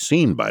may be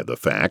seen by the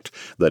fact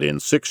that in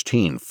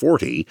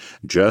 1640,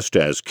 just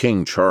as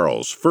King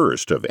Charles I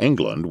of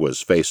England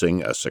was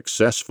facing a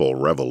successful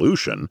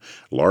revolution,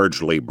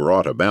 largely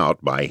brought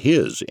about by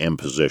his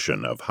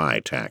imposition of high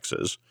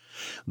taxes,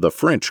 the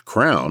French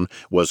crown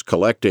was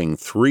collecting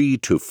 3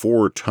 to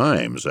 4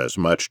 times as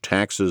much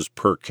taxes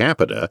per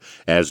capita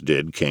as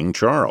did King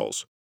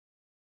Charles.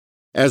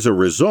 As a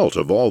result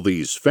of all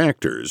these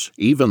factors,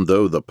 even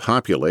though the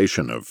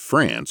population of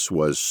France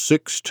was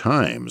 6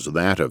 times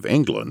that of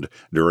England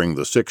during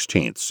the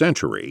 16th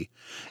century,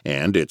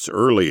 and its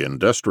early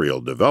industrial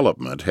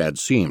development had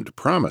seemed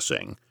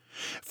promising,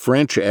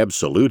 French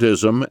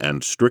absolutism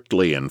and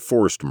strictly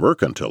enforced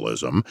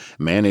mercantilism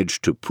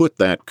managed to put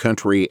that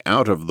country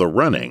out of the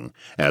running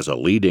as a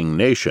leading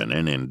nation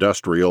in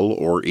industrial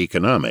or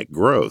economic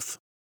growth.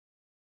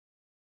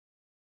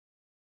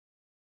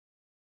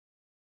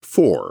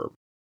 4.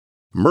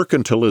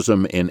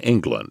 Mercantilism in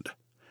England,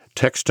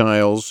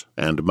 Textiles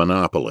and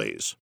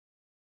Monopolies.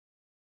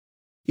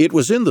 It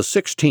was in the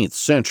 16th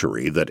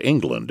century that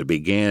England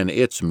began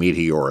its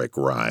meteoric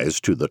rise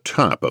to the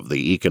top of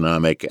the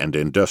economic and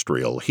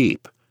industrial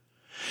heap.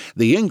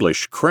 The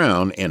English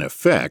crown, in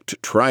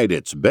effect, tried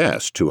its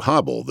best to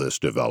hobble this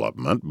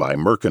development by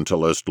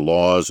mercantilist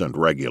laws and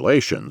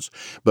regulations,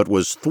 but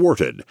was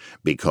thwarted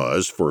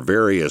because, for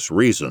various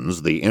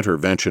reasons, the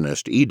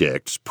interventionist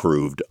edicts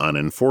proved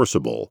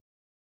unenforceable.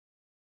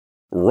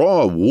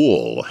 Raw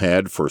wool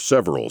had for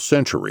several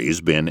centuries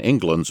been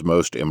England's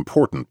most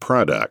important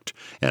product,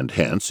 and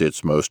hence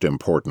its most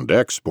important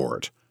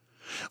export.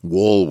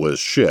 Wool was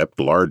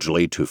shipped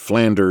largely to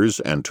Flanders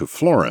and to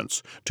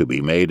Florence to be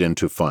made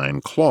into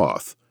fine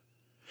cloth.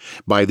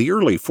 By the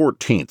early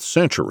 14th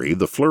century,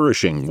 the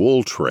flourishing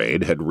wool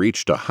trade had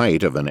reached a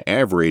height of an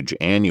average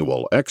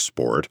annual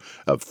export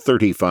of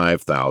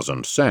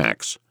 35,000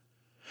 sacks.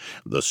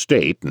 The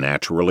state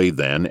naturally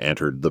then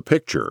entered the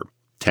picture,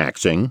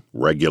 taxing,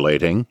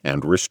 regulating,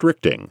 and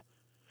restricting.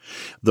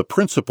 The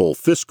principal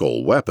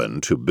fiscal weapon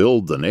to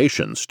build the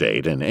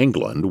nation-state in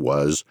England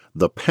was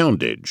the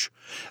poundage,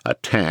 a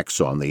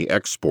tax on the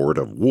export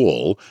of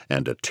wool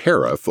and a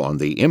tariff on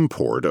the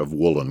import of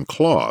woolen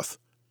cloth.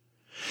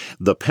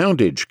 The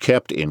poundage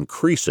kept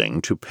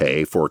increasing to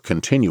pay for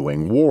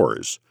continuing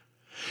wars.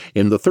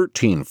 In the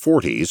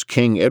 1340s,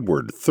 King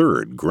Edward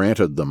III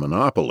granted the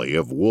monopoly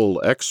of wool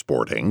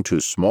exporting to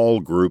small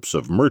groups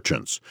of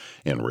merchants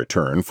in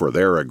return for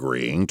their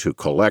agreeing to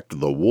collect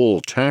the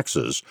wool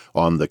taxes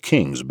on the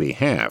king's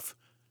behalf.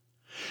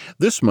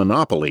 This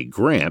monopoly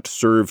grant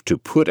served to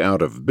put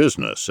out of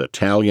business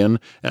Italian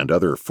and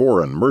other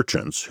foreign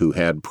merchants who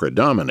had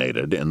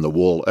predominated in the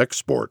wool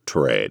export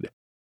trade.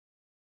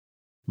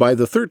 By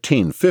the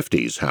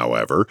 1350s,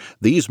 however,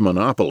 these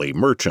monopoly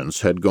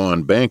merchants had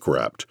gone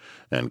bankrupt,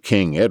 and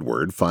King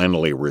Edward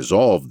finally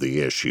resolved the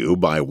issue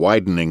by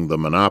widening the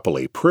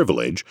monopoly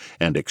privilege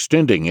and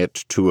extending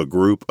it to a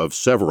group of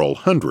several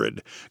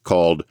hundred,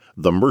 called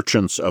the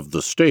Merchants of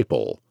the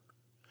Staple.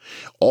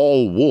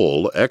 All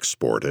wool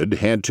exported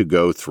had to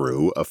go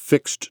through a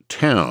fixed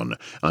town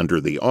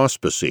under the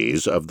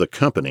auspices of the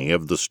Company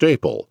of the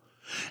Staple,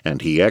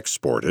 and he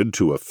exported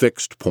to a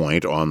fixed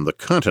point on the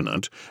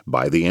continent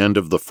by the end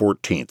of the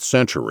 14th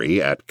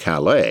century at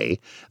Calais,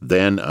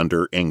 then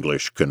under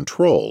English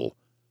control.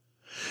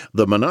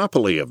 The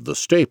monopoly of the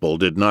staple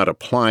did not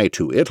apply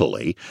to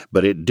Italy,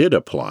 but it did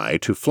apply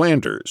to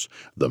Flanders,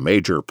 the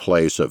major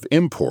place of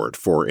import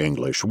for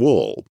English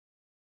wool.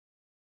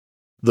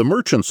 The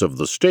merchants of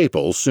the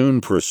staple soon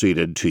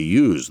proceeded to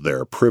use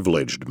their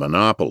privileged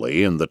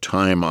monopoly in the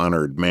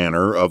time-honored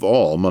manner of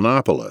all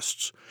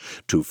monopolists,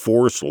 to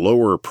force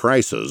lower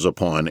prices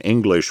upon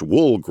English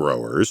wool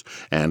growers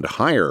and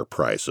higher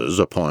prices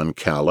upon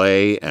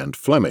Calais and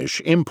Flemish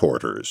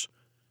importers.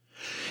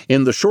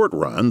 In the short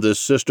run, this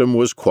system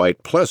was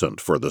quite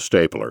pleasant for the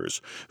staplers,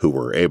 who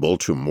were able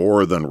to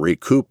more than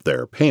recoup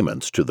their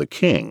payments to the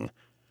king.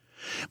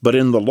 But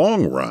in the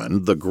long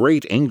run, the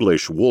great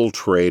English wool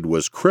trade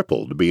was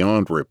crippled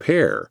beyond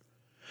repair.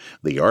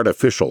 The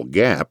artificial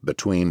gap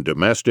between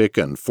domestic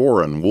and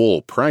foreign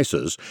wool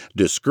prices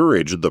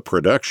discouraged the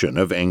production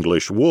of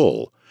English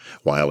wool,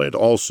 while it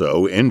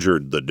also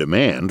injured the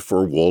demand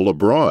for wool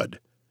abroad.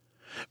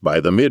 By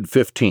the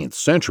mid-15th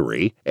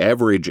century,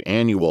 average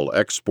annual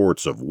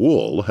exports of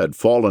wool had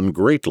fallen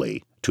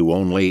greatly to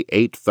only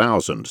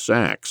 8,000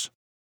 sacks.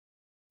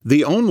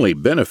 The only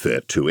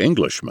benefit to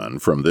Englishmen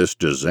from this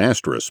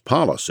disastrous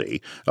policy,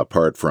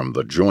 apart from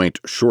the joint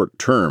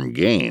short-term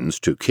gains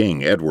to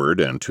King Edward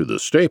and to the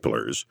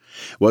staplers,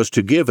 was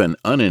to give an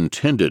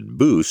unintended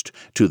boost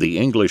to the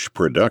English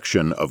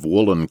production of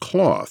woolen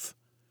cloth.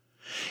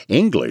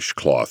 English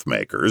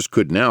cloth-makers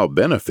could now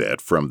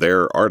benefit from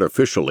their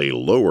artificially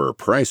lower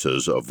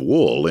prices of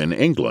wool in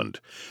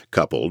England,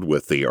 coupled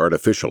with the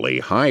artificially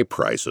high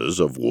prices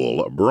of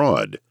wool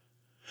abroad.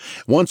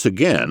 Once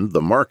again,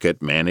 the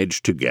market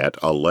managed to get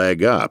a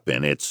leg up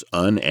in its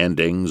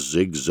unending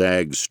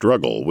zigzag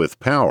struggle with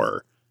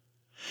power.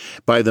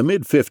 By the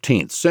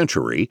mid-15th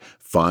century,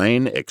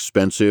 fine,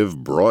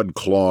 expensive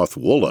broadcloth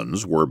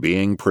woolens were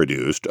being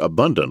produced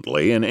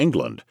abundantly in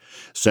England,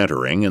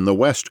 centering in the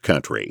West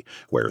Country,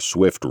 where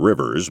swift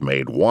rivers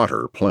made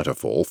water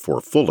plentiful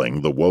for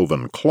fulling the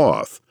woven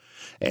cloth,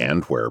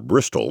 and where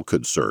Bristol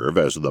could serve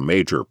as the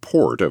major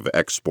port of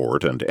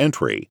export and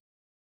entry.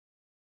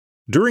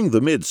 During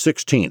the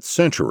mid-16th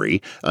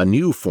century, a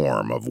new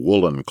form of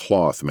woolen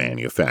cloth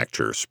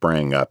manufacture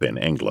sprang up in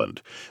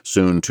England,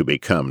 soon to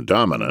become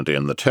dominant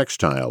in the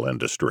textile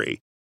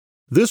industry.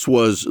 This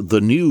was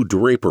the new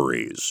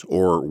draperies,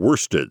 or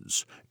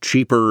worsteds,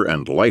 cheaper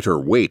and lighter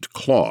weight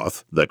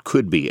cloth that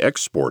could be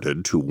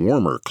exported to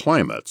warmer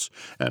climates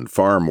and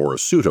far more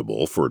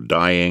suitable for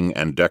dyeing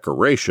and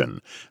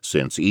decoration,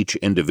 since each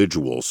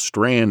individual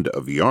strand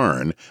of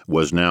yarn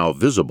was now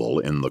visible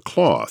in the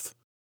cloth.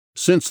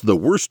 Since the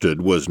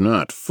worsted was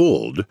not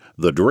fulled,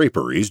 the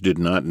draperies did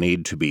not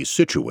need to be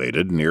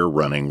situated near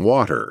running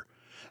water,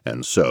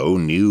 and so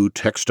new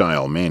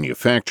textile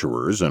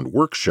manufacturers and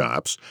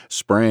workshops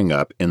sprang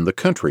up in the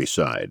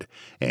countryside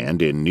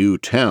and in new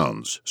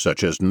towns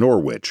such as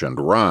Norwich and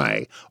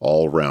Rye,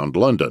 all round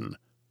London.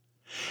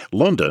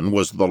 London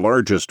was the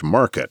largest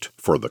market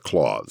for the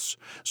cloths,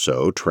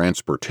 so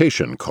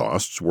transportation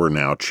costs were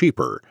now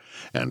cheaper,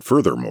 and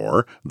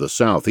furthermore, the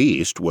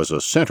southeast was a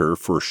center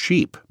for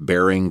sheep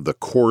bearing the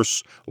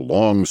coarse,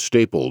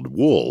 long-stapled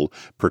wool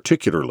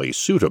particularly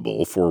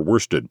suitable for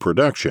worsted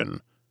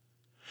production.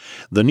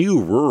 The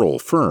new rural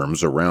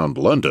firms around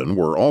London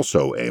were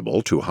also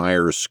able to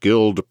hire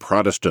skilled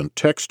Protestant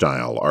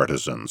textile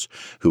artisans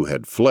who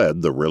had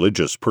fled the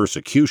religious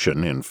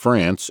persecution in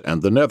France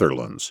and the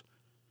Netherlands.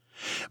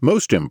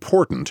 Most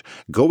important,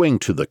 going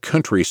to the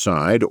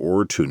countryside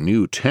or to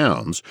new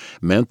towns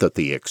meant that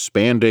the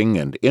expanding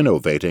and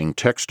innovating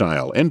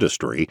textile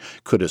industry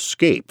could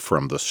escape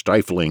from the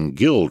stifling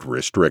guild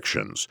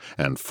restrictions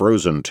and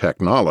frozen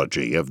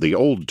technology of the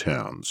old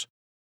towns.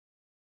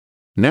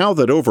 Now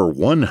that over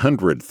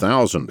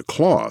 100,000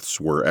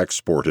 cloths were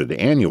exported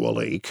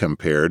annually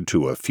compared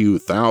to a few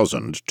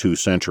thousand 2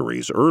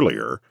 centuries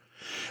earlier,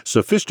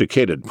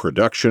 sophisticated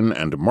production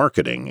and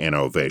marketing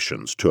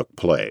innovations took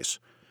place.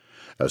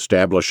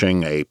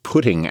 Establishing a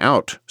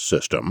putting-out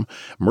system,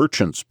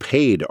 merchants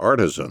paid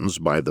artisans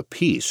by the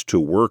piece to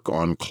work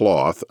on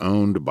cloth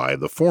owned by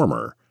the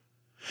former.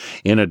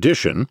 In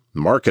addition,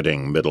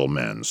 marketing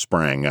middlemen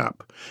sprang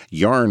up,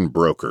 yarn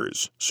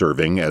brokers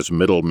serving as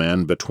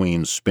middlemen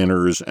between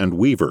spinners and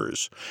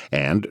weavers,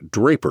 and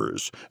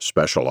drapers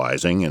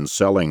specializing in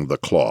selling the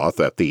cloth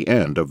at the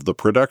end of the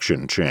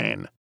production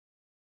chain.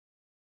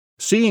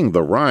 Seeing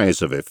the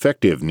rise of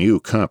effective new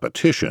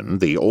competition,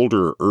 the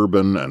older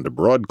urban and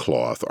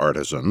broadcloth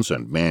artisans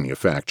and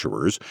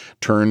manufacturers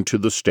turned to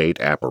the state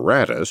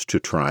apparatus to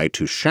try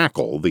to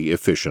shackle the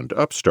efficient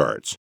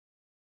upstarts.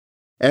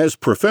 As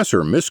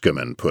Professor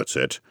Miskimon puts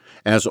it,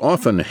 as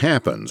often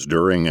happens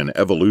during an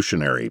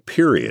evolutionary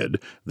period,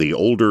 the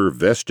older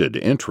vested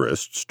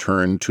interests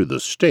turned to the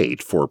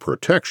state for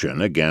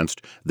protection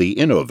against the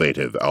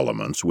innovative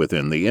elements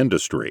within the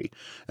industry,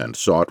 and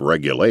sought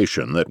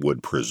regulation that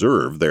would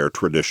preserve their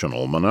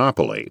traditional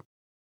monopoly.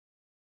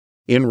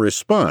 In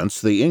response,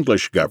 the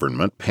English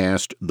government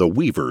passed the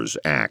Weavers'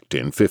 Act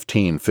in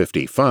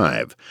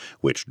 1555,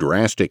 which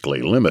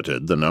drastically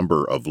limited the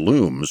number of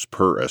looms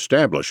per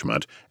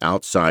establishment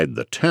outside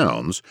the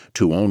towns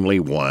to only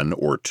 1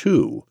 or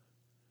 2.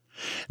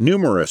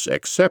 Numerous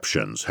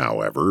exceptions,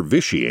 however,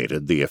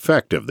 vitiated the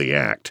effect of the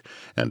act,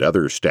 and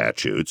other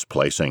statutes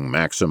placing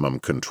maximum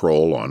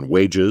control on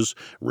wages,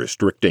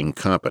 restricting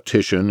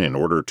competition in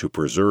order to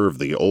preserve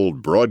the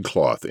old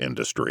broadcloth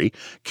industry,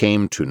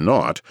 came to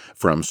naught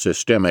from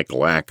systemic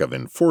lack of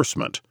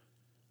enforcement.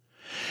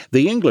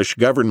 The English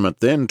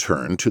government then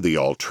turned to the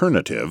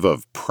alternative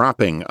of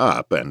propping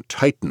up and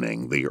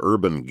tightening the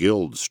urban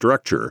guild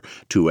structure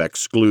to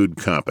exclude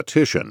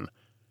competition.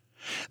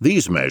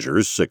 These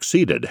measures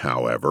succeeded,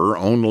 however,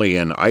 only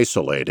in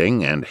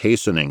isolating and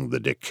hastening the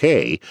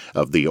decay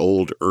of the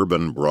old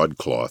urban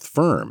broadcloth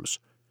firms.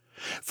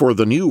 For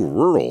the new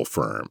rural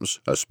firms,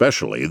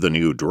 especially the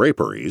new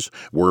draperies,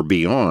 were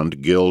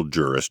beyond guild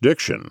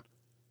jurisdiction.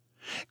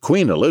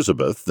 Queen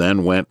Elizabeth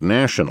then went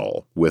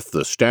national with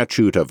the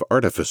Statute of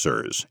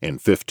Artificers in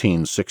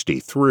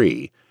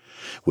 1563,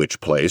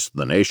 which placed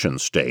the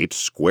nation-state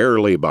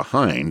squarely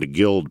behind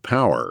guild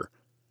power.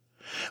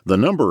 The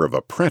number of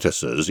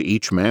apprentices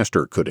each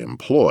master could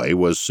employ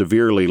was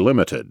severely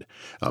limited,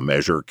 a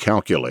measure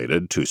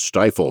calculated to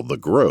stifle the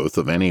growth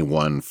of any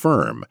one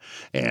firm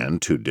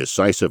and to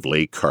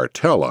decisively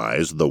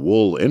cartelize the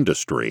wool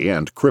industry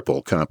and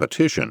cripple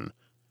competition.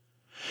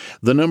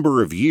 The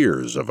number of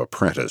years of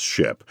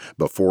apprenticeship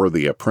before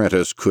the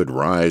apprentice could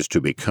rise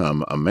to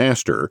become a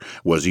master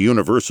was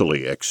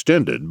universally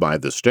extended by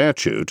the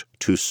statute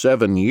to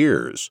 7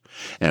 years,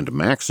 and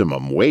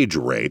maximum wage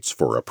rates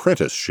for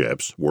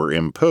apprenticeships were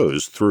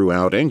imposed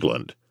throughout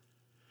England.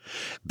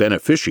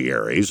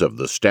 Beneficiaries of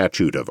the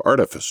Statute of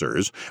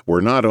Artificers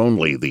were not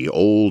only the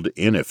old,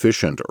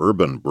 inefficient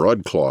urban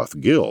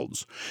broadcloth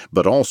guilds,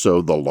 but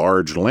also the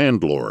large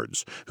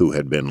landlords who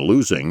had been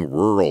losing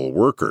rural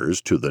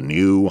workers to the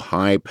new,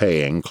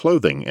 high-paying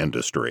clothing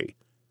industry.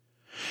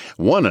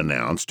 One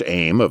announced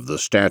aim of the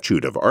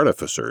Statute of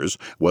Artificers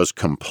was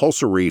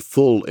compulsory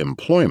full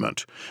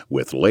employment,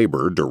 with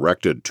labor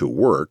directed to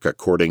work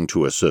according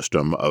to a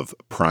system of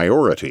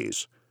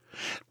priorities.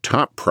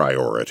 Top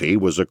priority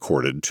was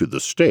accorded to the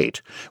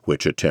state,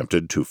 which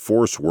attempted to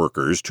force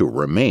workers to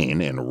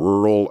remain in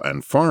rural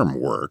and farm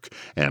work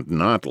and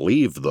not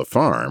leave the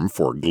farm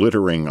for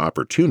glittering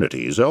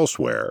opportunities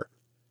elsewhere.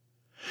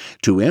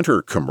 To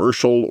enter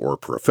commercial or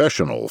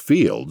professional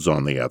fields,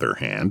 on the other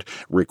hand,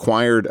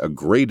 required a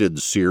graded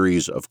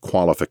series of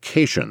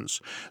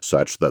qualifications,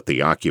 such that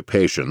the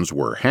occupations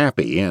were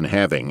happy in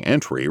having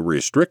entry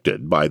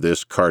restricted by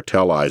this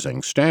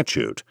cartelizing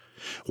statute,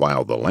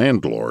 while the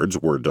landlords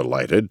were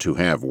delighted to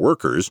have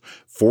workers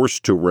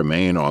forced to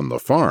remain on the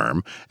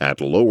farm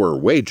at lower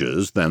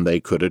wages than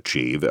they could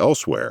achieve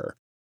elsewhere.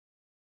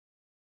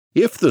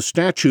 If the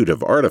Statute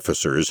of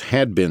Artificers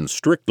had been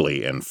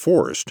strictly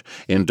enforced,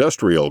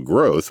 industrial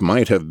growth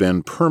might have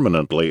been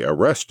permanently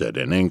arrested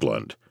in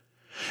England.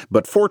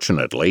 But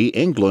fortunately,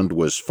 England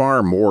was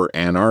far more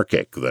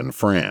anarchic than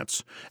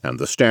France, and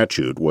the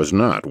statute was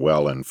not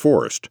well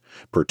enforced,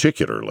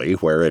 particularly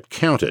where it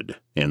counted,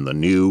 in the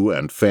new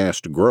and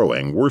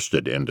fast-growing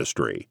worsted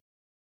industry.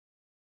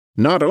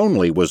 Not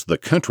only was the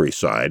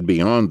countryside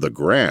beyond the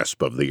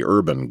grasp of the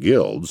urban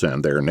guilds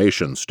and their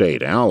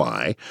nation-state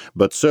ally,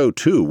 but so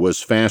too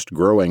was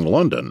fast-growing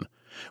London,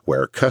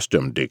 where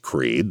custom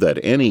decreed that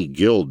any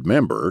guild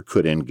member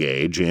could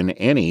engage in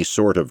any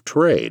sort of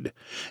trade,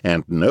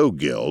 and no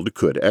guild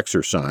could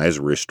exercise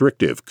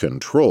restrictive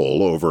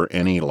control over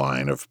any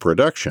line of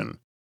production.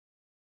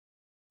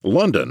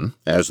 London,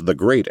 as the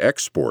great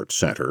export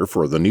center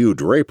for the new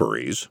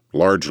draperies,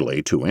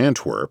 largely to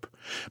Antwerp,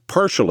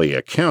 partially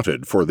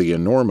accounted for the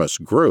enormous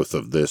growth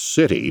of this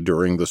city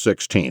during the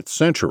 16th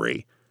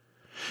century.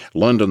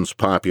 London's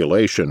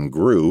population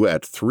grew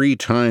at 3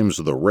 times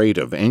the rate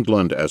of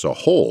England as a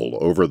whole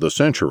over the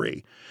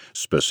century,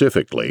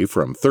 specifically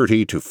from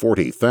 30 to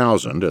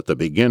 40,000 at the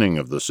beginning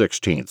of the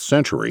 16th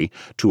century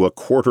to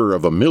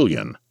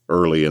 250,000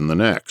 early in the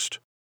next.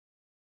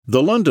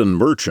 The London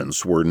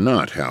merchants were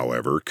not,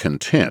 however,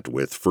 content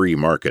with free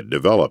market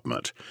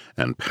development,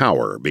 and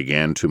power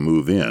began to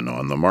move in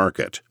on the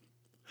market.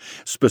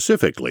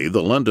 Specifically,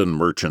 the London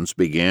merchants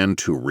began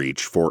to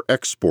reach for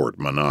export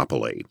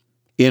monopoly.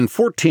 In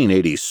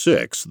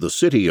 1486, the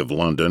City of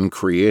London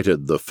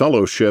created the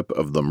Fellowship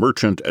of the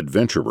Merchant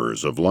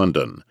Adventurers of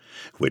London,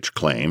 which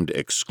claimed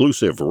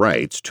exclusive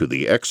rights to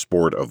the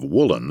export of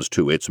woolens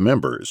to its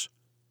members.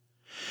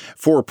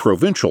 For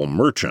provincial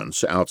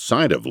merchants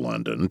outside of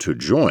London to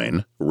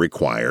join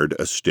required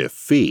a stiff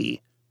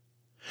fee.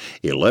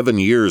 11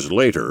 years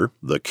later,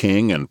 the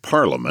King and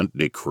Parliament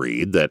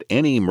decreed that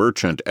any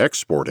merchant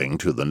exporting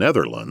to the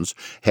Netherlands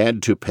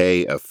had to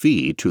pay a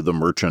fee to the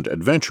merchant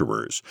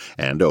adventurers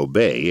and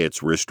obey its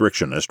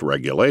restrictionist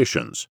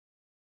regulations.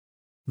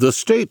 The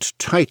state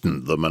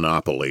tightened the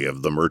monopoly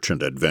of the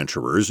merchant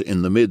adventurers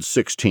in the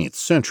mid-16th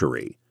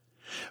century.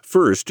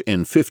 First, in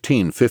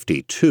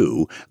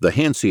 1552, the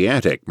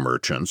Hanseatic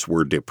merchants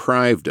were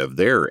deprived of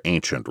their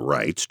ancient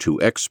rights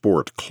to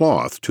export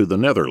cloth to the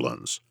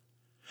Netherlands.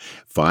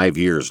 5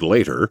 years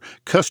later,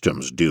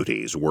 customs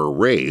duties were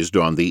raised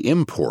on the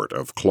import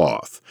of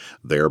cloth,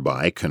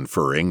 thereby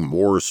conferring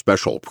more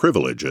special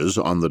privileges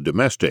on the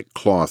domestic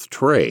cloth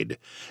trade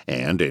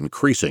and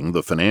increasing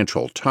the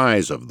financial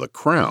ties of the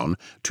Crown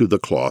to the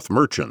cloth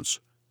merchants.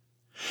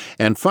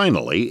 And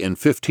finally, in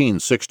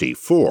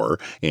 1564,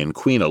 in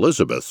Queen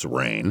Elizabeth's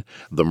reign,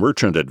 the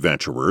merchant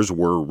adventurers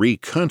were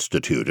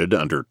reconstituted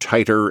under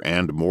tighter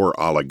and more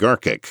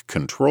oligarchic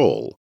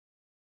control.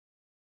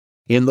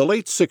 In the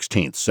late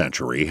 16th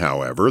century,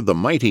 however, the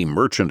mighty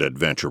merchant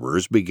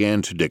adventurers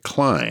began to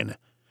decline.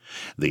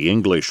 The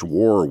English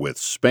war with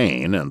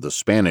Spain and the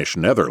Spanish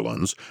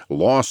Netherlands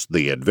lost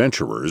the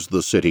adventurers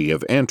the city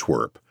of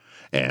Antwerp,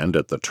 and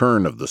at the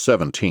turn of the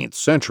 17th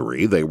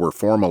century they were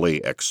formally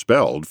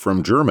expelled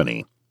from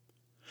Germany.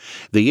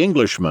 The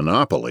English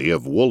monopoly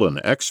of woolen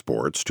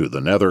exports to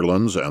the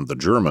Netherlands and the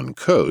German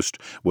coast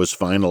was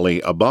finally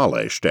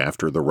abolished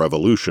after the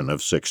Revolution of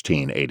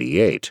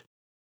 1688.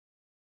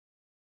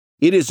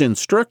 It is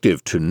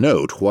instructive to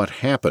note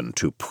what happened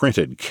to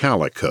printed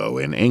calico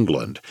in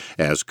England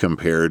as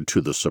compared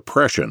to the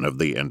suppression of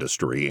the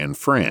industry in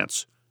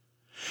France.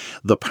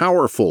 The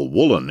powerful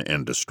woolen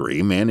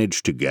industry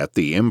managed to get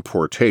the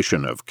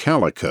importation of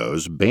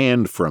calicos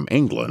banned from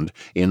England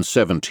in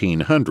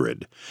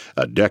 1700,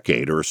 a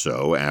decade or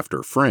so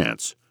after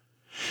France.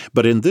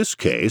 But in this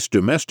case,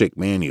 domestic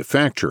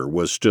manufacture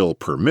was still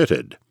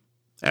permitted.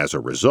 As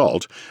a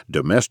result,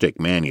 domestic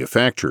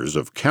manufactures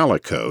of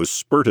calico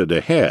spurted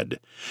ahead,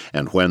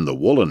 and when the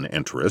woolen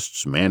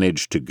interests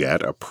managed to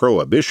get a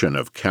Prohibition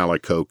of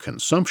Calico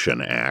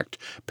Consumption Act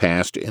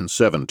passed in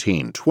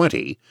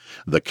 1720,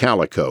 the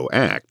Calico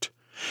Act,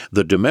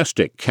 the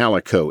domestic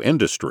calico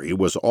industry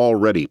was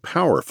already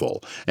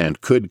powerful and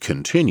could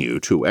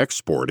continue to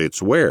export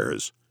its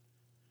wares.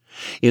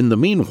 In the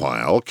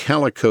meanwhile,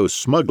 calico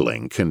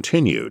smuggling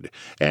continued,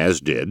 as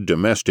did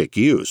domestic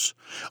use,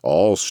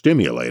 all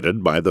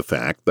stimulated by the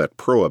fact that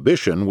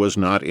prohibition was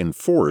not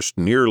enforced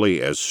nearly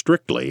as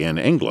strictly in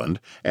England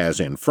as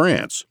in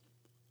France.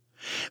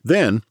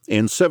 Then,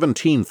 in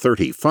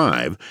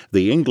 1735,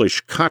 the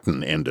English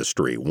cotton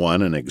industry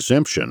won an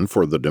exemption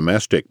for the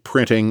domestic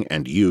printing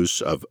and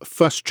use of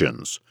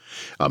fustians,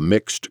 a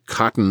mixed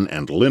cotton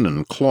and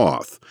linen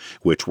cloth,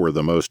 which were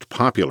the most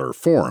popular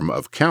form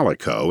of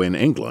calico in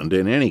England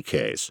in any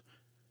case.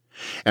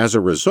 As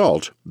a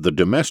result, the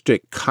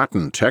domestic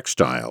cotton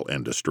textile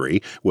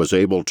industry was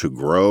able to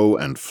grow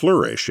and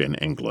flourish in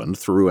England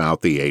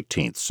throughout the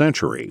 18th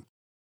century.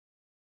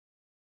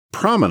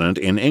 Prominent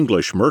in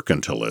English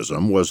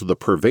mercantilism was the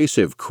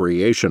pervasive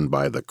creation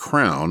by the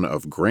Crown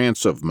of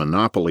grants of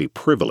monopoly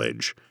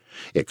privilege,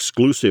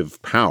 exclusive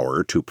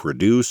power to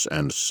produce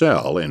and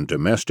sell in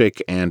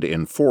domestic and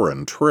in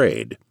foreign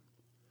trade.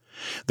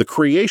 The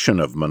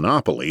creation of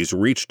monopolies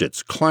reached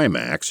its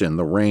climax in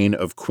the reign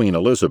of Queen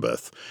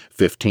Elizabeth,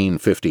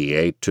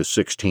 1558 to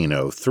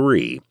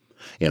 1603,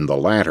 in the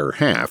latter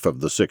half of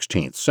the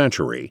 16th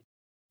century.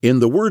 In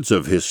the words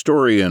of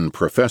historian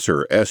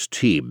Professor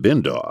S.T.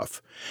 Bindoff,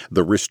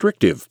 the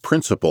restrictive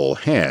principle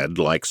had,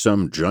 like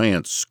some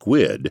giant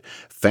squid,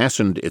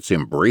 fastened its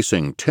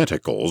embracing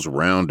tentacles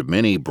round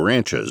many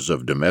branches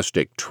of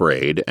domestic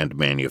trade and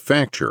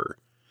manufacture.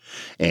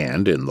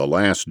 And in the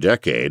last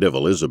decade of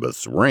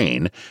Elizabeth's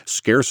reign,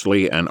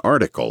 scarcely an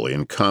article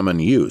in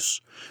common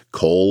use —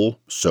 coal,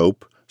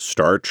 soap,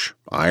 starch,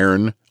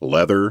 iron,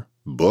 leather,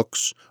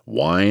 books,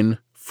 wine,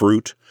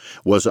 fruit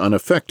 — was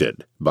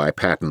unaffected by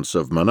patents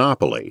of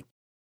monopoly.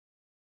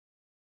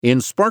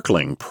 In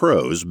sparkling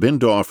prose,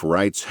 Bindoff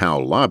writes how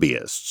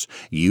lobbyists,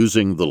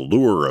 using the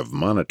lure of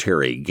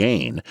monetary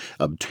gain,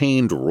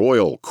 obtained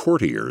royal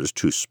courtiers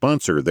to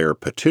sponsor their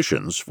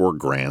petitions for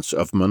grants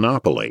of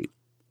monopoly.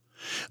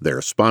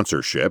 Their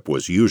sponsorship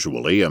was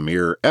usually a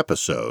mere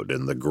episode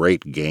in the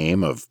great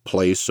game of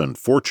place and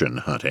fortune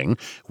hunting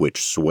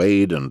which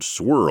swayed and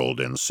swirled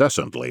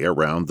incessantly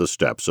around the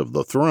steps of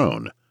the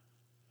throne.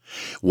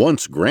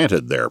 Once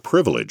granted their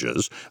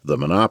privileges, the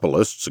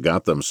monopolists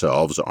got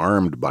themselves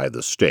armed by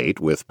the state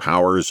with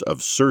powers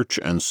of search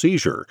and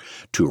seizure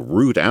to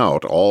root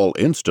out all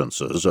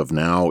instances of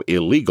now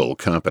illegal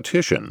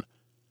competition.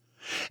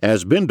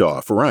 As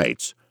Bindoff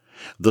writes,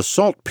 The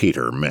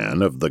saltpeter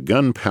men of the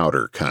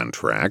gunpowder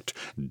contract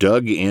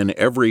dug in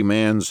every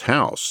man's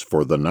house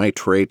for the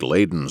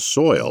nitrate-laden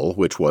soil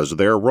which was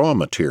their raw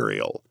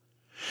material.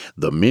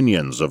 The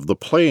minions of the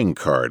playing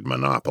card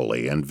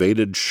monopoly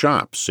invaded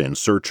shops in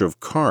search of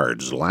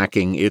cards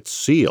lacking its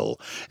seal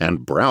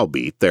and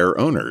browbeat their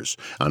owners,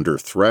 under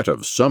threat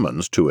of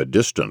summons to a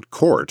distant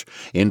court,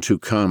 into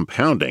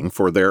compounding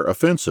for their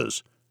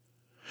offenses.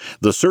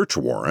 The search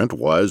warrant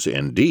was,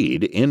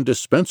 indeed,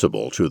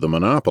 indispensable to the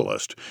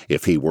monopolist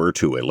if he were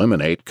to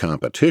eliminate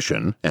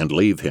competition and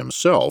leave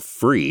himself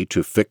free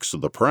to fix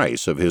the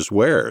price of his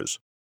wares.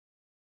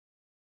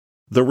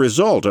 The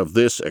result of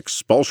this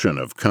expulsion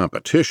of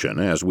competition,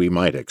 as we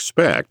might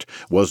expect,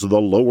 was the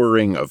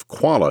lowering of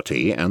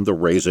quality and the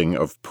raising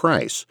of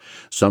price,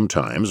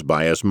 sometimes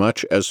by as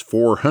much as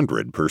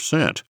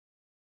 400%.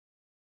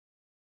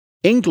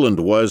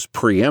 England was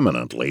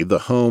preeminently the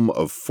home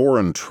of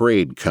foreign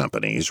trade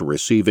companies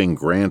receiving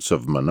grants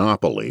of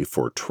monopoly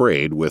for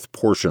trade with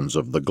portions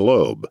of the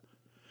globe.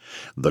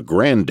 The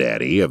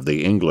granddaddy of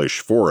the English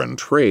foreign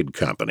trade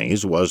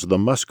companies was the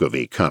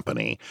Muscovy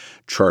Company,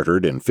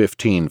 chartered in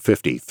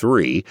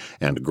 1553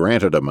 and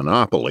granted a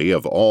monopoly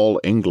of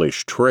all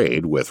English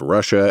trade with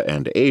Russia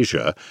and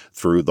Asia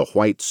through the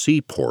White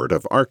Seaport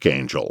of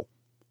Archangel.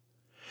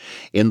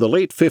 In the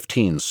late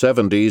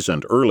 1570s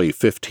and early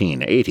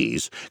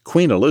 1580s,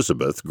 Queen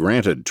Elizabeth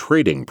granted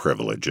trading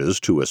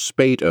privileges to a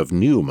spate of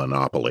new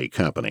monopoly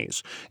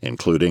companies,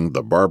 including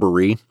the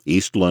Barbary,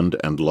 Eastland,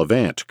 and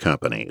Levant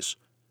companies.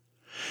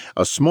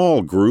 A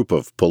small group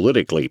of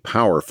politically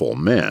powerful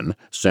men,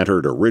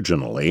 centered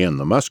originally in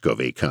the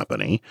Muscovy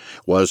Company,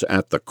 was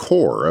at the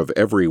core of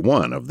every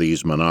one of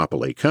these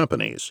monopoly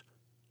companies.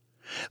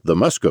 The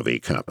Muscovy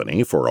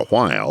Company, for a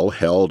while,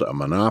 held a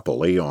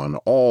monopoly on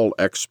all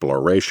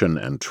exploration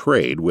and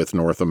trade with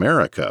North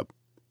America.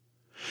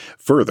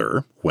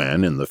 Further,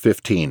 when in the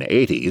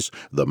 1580s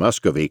the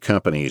Muscovy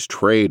Company's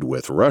trade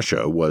with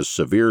Russia was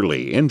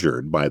severely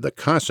injured by the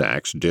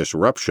Cossacks'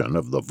 disruption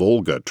of the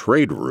Volga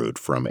trade route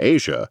from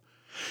Asia,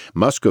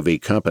 Muscovy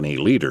Company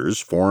leaders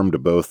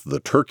formed both the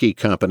Turkey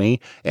Company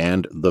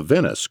and the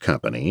Venice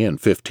Company in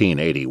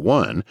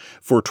 1581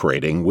 for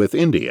trading with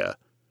India.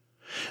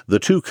 The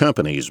two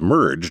companies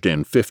merged in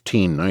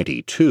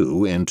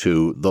 1592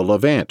 into the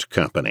Levant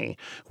Company,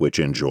 which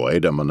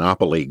enjoyed a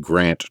monopoly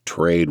grant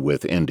trade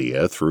with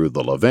India through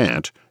the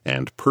Levant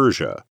and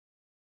Persia.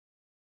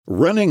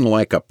 Running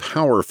like a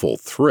powerful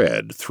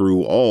thread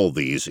through all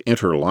these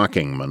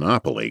interlocking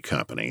monopoly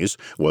companies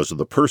was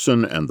the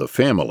person and the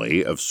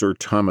family of Sir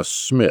Thomas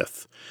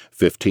Smith,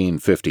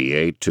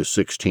 1558 to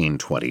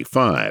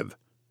 1625.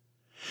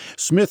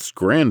 Smith's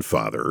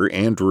grandfather,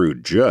 Andrew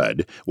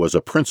Judd, was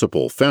a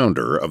principal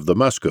founder of the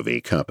Muscovy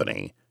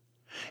Company.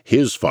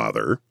 His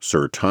father,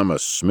 Sir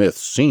Thomas Smith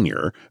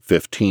Sr.,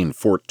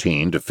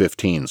 1514 to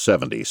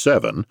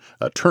 1577,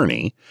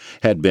 attorney,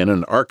 had been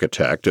an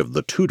architect of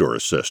the Tudor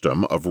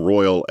system of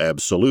royal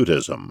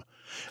absolutism,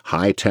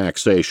 high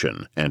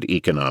taxation, and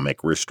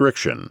economic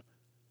restriction.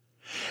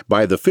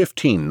 By the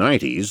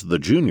 1590s, the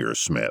junior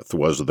Smith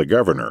was the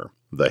governor,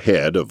 the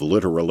head of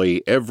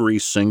literally every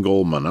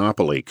single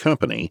monopoly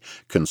company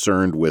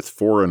concerned with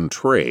foreign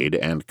trade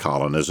and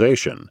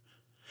colonization.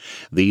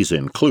 These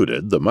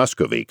included the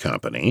Muscovy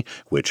Company,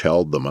 which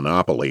held the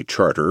monopoly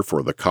charter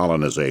for the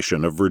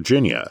colonization of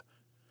Virginia.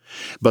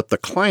 But the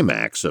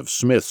climax of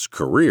Smith's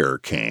career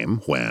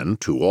came when,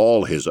 to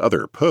all his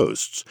other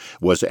posts,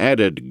 was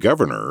added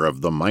governor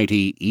of the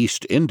mighty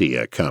East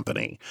India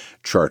Company,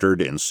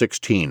 chartered in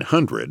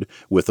 1600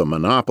 with a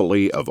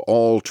monopoly of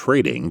all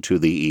trading to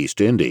the East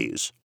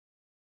Indies.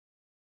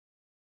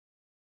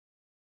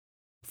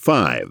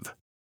 5.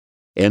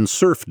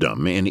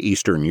 Enserfdom in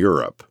Eastern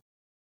Europe.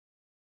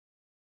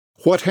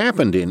 What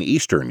happened in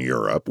Eastern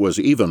Europe was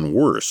even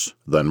worse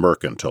than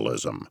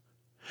mercantilism.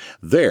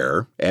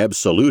 There,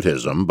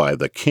 absolutism by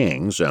the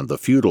kings and the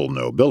feudal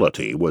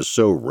nobility was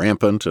so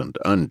rampant and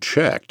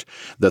unchecked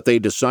that they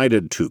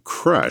decided to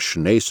crush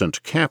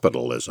nascent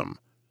capitalism.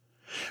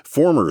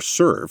 Former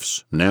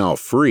serfs, now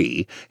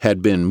free,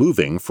 had been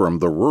moving from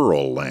the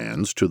rural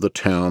lands to the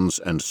towns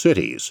and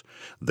cities,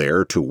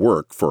 there to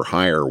work for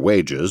higher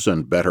wages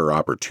and better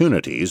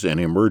opportunities in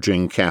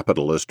emerging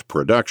capitalist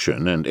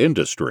production and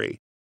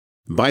industry.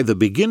 By the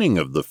beginning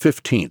of the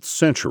 15th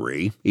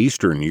century,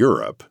 Eastern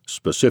Europe,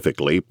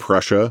 specifically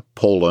Prussia,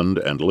 Poland,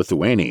 and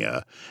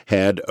Lithuania,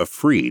 had a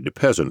freed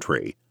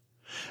peasantry.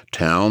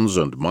 Towns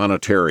and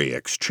monetary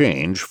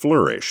exchange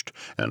flourished,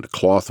 and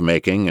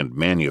cloth-making and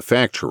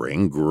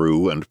manufacturing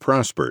grew and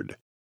prospered.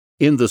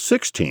 In the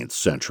 16th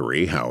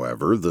century,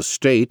 however, the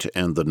state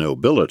and the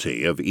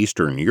nobility of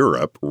Eastern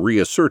Europe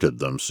reasserted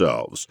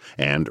themselves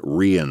and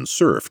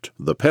re-enserfed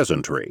the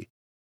peasantry.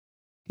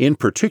 In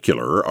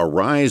particular, a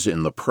rise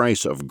in the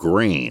price of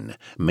grain,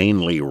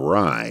 mainly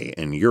rye,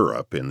 in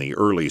Europe in the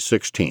early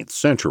 16th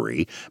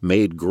century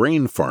made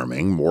grain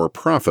farming more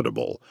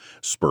profitable,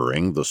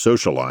 spurring the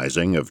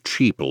socializing of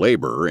cheap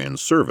labor in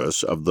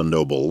service of the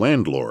noble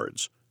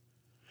landlords.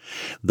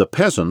 The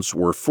peasants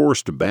were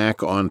forced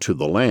back onto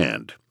the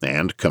land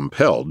and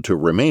compelled to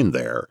remain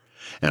there,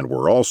 and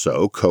were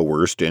also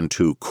coerced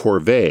into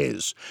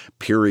corvées,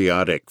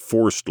 periodic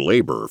forced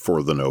labor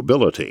for the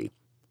nobility.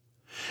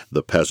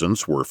 The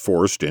peasants were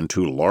forced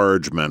into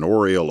large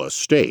manorial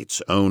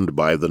estates owned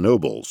by the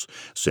nobles,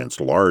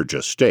 since large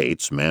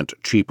estates meant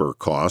cheaper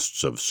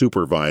costs of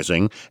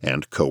supervising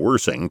and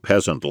coercing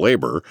peasant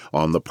labor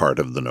on the part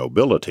of the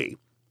nobility.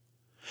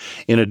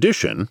 In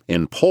addition,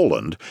 in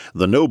Poland,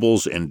 the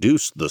nobles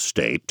induced the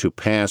state to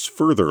pass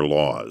further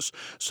laws,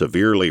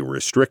 severely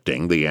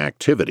restricting the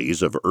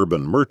activities of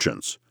urban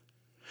merchants.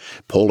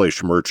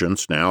 Polish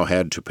merchants now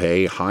had to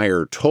pay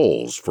higher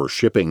tolls for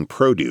shipping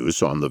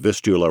produce on the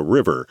Vistula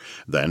River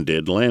than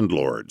did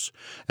landlords,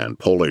 and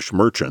Polish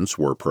merchants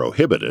were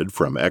prohibited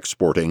from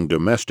exporting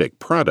domestic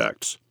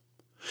products.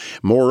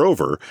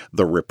 Moreover,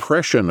 the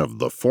repression of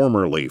the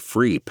formerly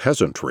free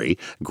peasantry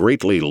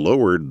greatly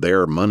lowered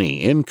their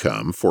money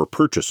income for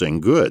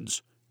purchasing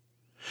goods.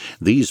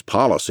 These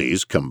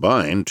policies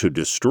combined to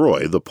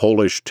destroy the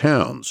Polish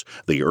towns,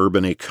 the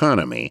urban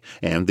economy,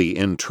 and the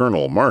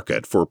internal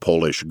market for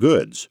Polish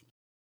goods.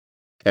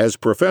 As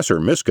Professor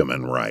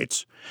Miskimon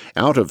writes,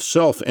 out of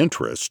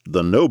self-interest,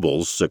 the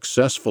nobles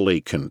successfully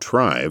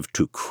contrived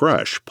to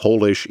crush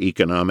Polish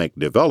economic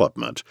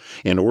development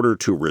in order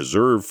to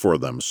reserve for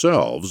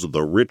themselves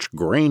the rich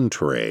grain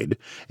trade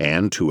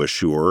and to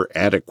assure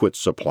adequate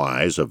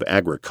supplies of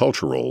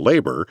agricultural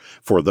labor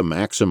for the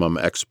maximum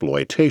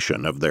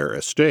exploitation of their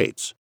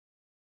estates.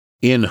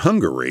 In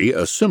Hungary,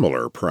 a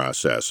similar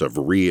process of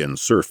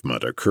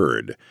re-enserfment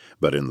occurred,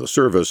 but in the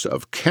service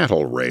of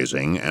cattle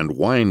raising and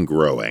wine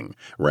growing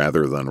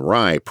rather than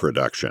rye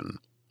production.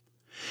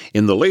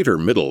 In the later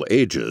Middle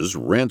Ages,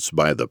 rents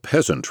by the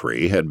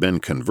peasantry had been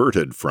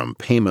converted from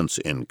payments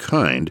in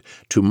kind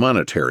to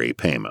monetary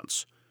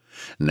payments.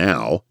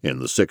 Now, in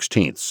the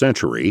 16th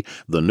century,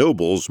 the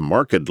nobles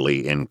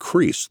markedly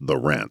increased the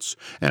rents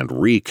and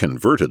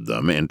reconverted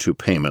them into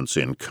payments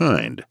in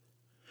kind.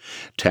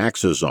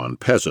 Taxes on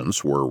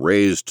peasants were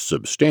raised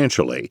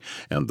substantially,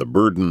 and the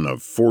burden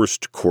of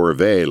forced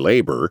corvée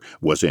labor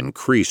was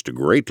increased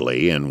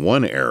greatly in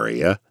one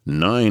area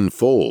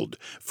ninefold,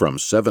 from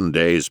 7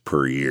 days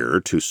per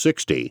year to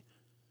 60.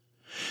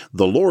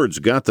 The lords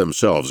got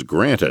themselves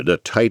granted a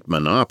tight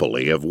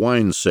monopoly of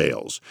wine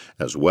sales,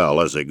 as well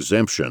as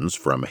exemptions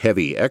from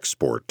heavy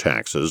export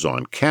taxes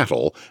on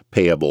cattle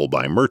payable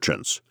by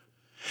merchants.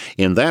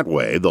 In that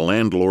way, the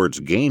landlords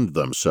gained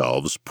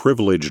themselves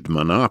privileged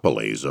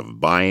monopolies of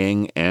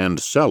buying and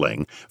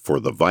selling for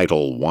the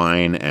vital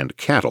wine and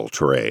cattle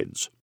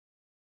trades.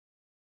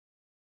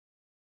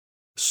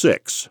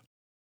 6.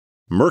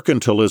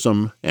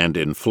 Mercantilism and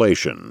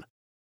inflation.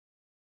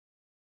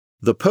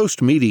 The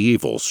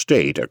post-medieval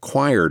state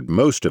acquired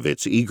most of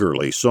its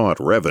eagerly sought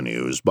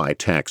revenues by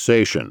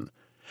taxation.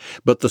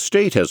 But the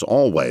state has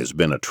always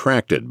been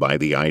attracted by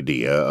the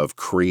idea of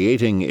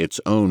creating its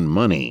own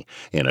money,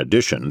 in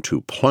addition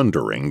to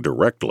plundering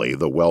directly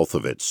the wealth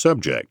of its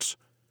subjects.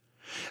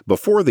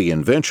 Before the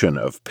invention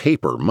of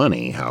paper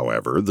money,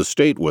 however, the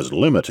state was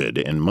limited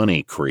in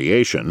money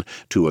creation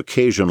to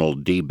occasional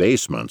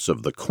debasements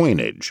of the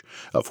coinage,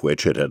 of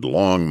which it had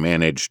long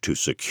managed to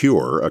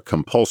secure a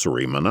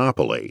compulsory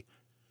monopoly.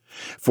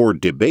 For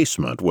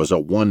debasement was a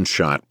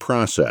one-shot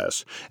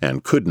process,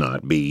 and could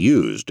not be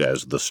used,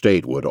 as the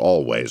state would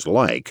always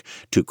like,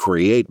 to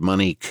create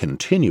money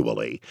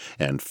continually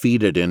and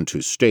feed it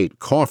into state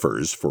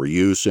coffers for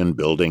use in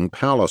building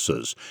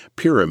palaces,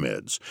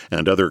 pyramids,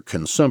 and other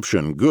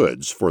consumption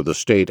goods for the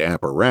state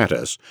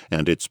apparatus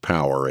and its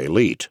power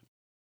elite.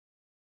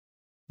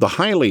 The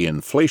highly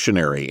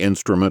inflationary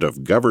instrument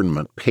of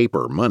government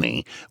paper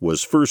money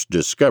was first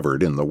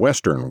discovered in the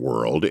Western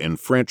world in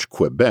French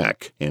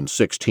Quebec in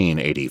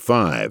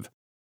 1685.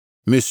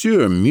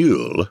 Monsieur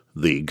Mule,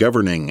 the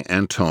governing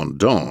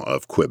intendant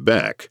of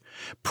Quebec,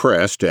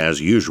 pressed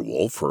as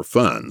usual for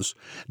funds,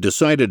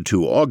 decided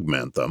to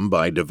augment them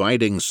by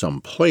dividing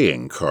some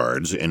playing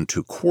cards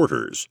into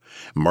quarters,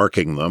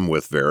 marking them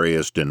with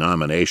various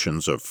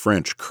denominations of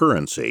French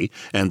currency,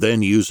 and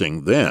then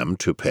using them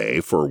to pay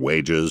for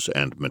wages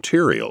and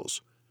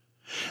materials.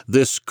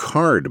 This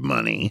card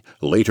money,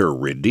 later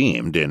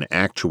redeemed in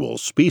actual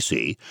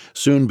specie,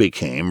 soon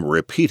became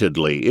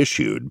repeatedly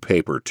issued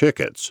paper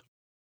tickets.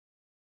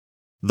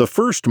 The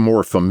first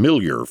more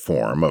familiar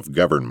form of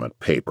government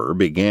paper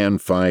began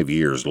 5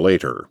 years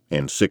later,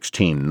 in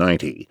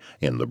 1690,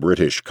 in the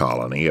British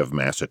colony of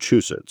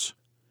Massachusetts.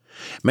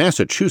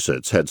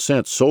 Massachusetts had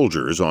sent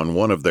soldiers on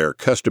one of their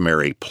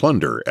customary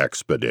plunder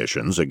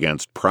expeditions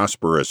against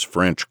prosperous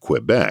French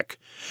Quebec,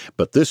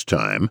 but this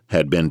time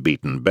had been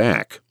beaten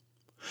back.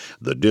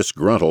 The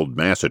disgruntled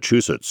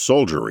Massachusetts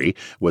soldiery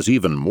was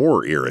even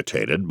more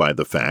irritated by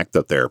the fact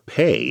that their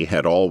pay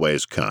had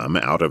always come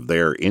out of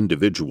their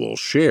individual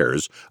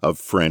shares of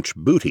French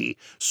booty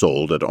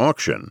sold at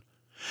auction,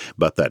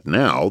 but that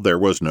now there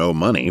was no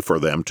money for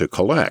them to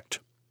collect.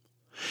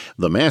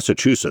 The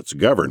Massachusetts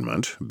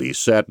government,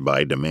 beset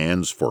by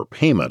demands for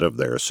payment of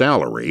their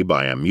salary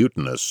by a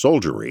mutinous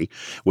soldiery,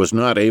 was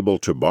not able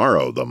to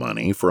borrow the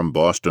money from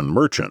Boston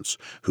merchants,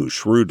 who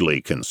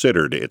shrewdly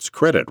considered its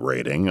credit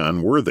rating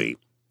unworthy.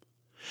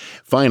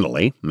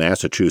 Finally,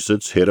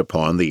 Massachusetts hit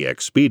upon the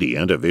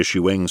expedient of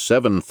issuing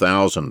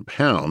 7,000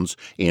 pounds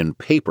in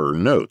paper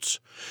notes,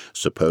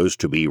 supposed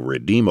to be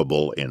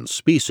redeemable in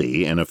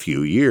specie in a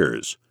few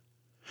years.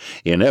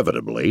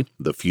 Inevitably,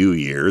 the few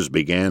years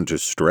began to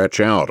stretch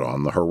out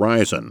on the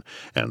horizon,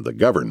 and the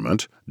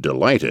government,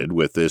 delighted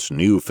with this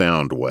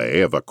newfound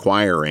way of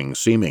acquiring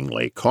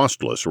seemingly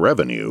costless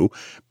revenue,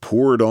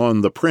 poured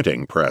on the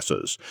printing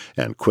presses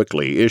and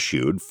quickly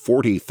issued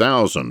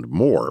 40,000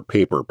 more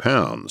paper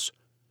pounds.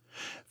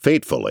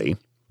 Fatefully,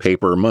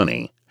 paper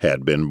money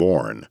had been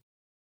born.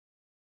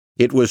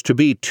 It was to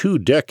be 2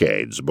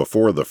 decades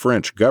before the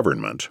French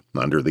government,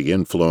 under the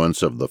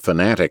influence of the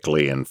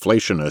fanatically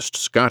inflationist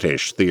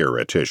Scottish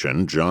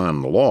theoretician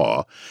John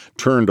Law,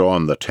 turned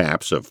on the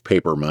taps of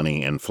paper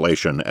money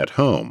inflation at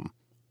home.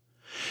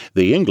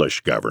 The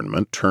English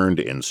government turned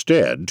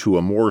instead to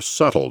a more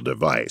subtle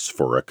device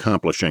for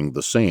accomplishing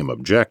the same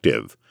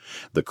objective,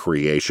 the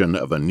creation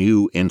of a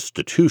new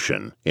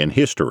institution in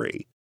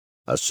history,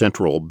 a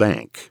central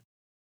bank.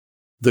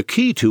 The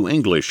key to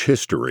English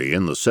history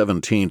in the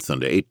 17th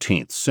and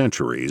 18th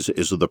centuries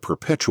is the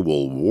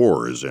perpetual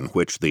wars in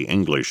which the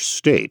English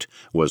state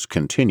was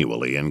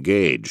continually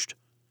engaged.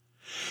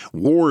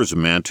 Wars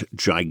meant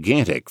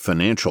gigantic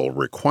financial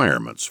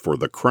requirements for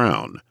the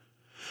crown.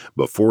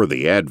 Before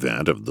the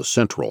advent of the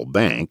central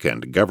bank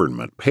and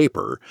government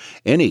paper,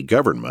 any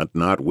government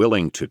not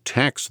willing to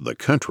tax the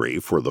country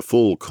for the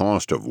full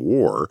cost of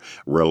war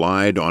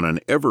relied on an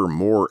ever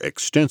more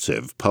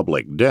extensive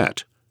public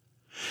debt.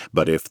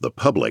 But if the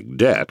public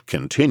debt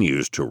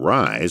continues to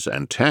rise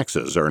and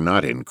taxes are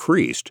not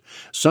increased,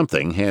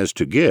 something has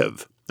to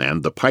give,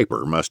 and the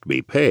piper must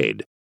be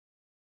paid.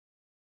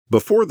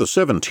 Before the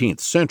 17th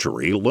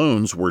century,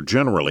 loans were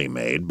generally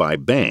made by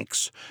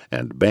banks,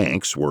 and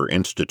banks were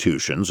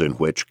institutions in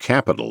which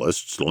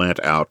capitalists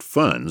lent out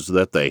funds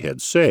that they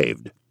had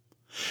saved.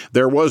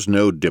 There was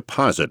no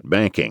deposit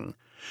banking.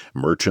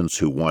 Merchants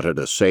who wanted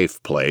a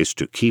safe place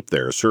to keep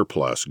their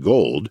surplus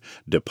gold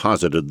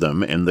deposited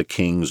them in the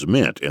King's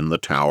Mint in the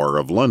Tower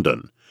of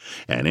London,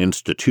 an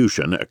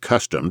institution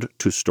accustomed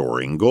to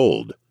storing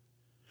gold.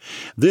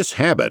 This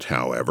habit,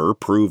 however,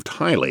 proved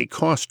highly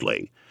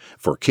costly,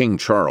 for King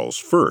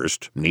Charles I,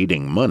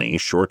 needing money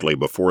shortly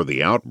before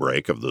the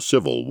outbreak of the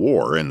Civil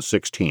War in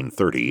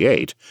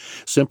 1638,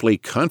 simply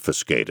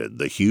confiscated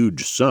the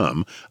huge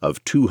sum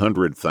of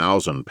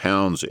 200,000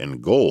 pounds in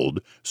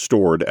gold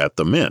stored at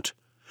the mint,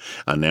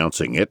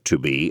 announcing it to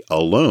be a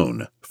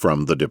loan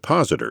from the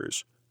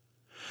depositors.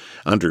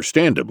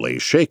 Understandably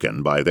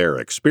shaken by their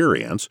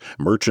experience,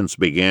 merchants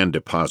began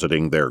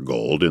depositing their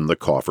gold in the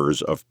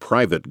coffers of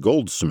private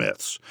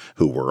goldsmiths,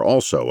 who were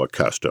also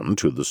accustomed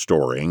to the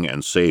storing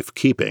and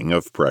safe-keeping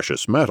of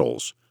precious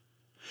metals.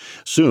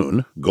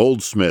 Soon,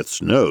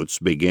 goldsmiths' notes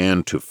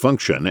began to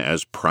function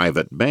as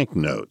private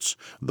banknotes,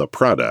 the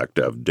product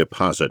of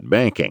deposit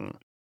banking.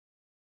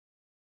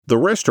 The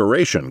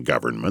Restoration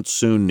government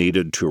soon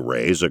needed to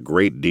raise a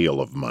great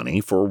deal of money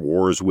for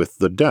wars with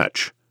the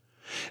Dutch.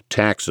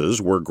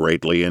 Taxes were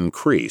greatly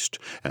increased,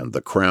 and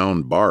the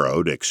crown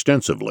borrowed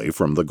extensively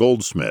from the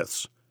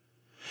goldsmiths.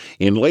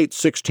 In late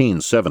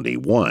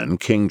 1671,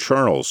 King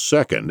Charles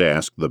II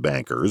asked the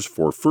bankers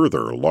for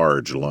further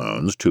large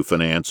loans to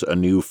finance a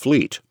new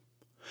fleet.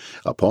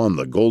 Upon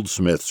the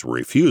goldsmiths'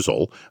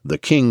 refusal, the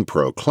king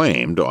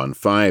proclaimed on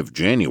 5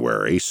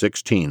 January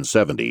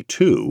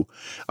 1672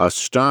 a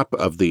stop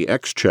of the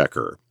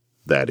exchequer,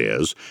 that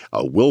is,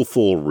 a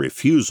willful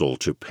refusal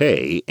to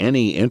pay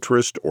any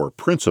interest or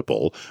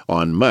principal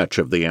on much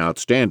of the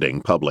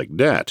outstanding public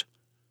debt.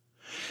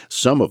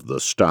 Some of the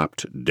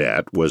stopped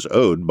debt was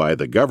owed by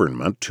the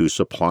government to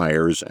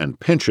suppliers and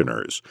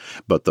pensioners,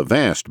 but the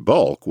vast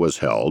bulk was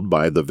held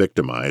by the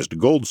victimized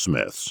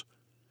goldsmiths.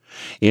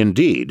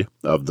 Indeed,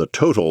 of the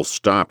total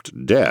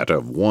stopped debt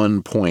of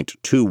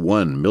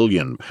 £1.21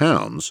 million,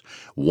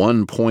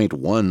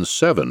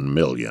 £1.17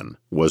 million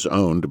was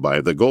owned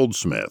by the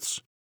goldsmiths.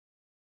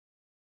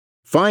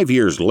 5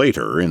 years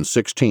later, in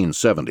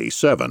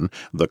 1677,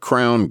 the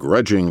Crown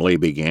grudgingly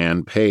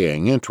began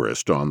paying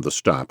interest on the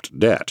stopped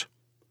debt.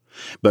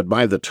 But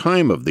by the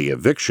time of the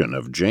eviction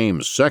of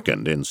James II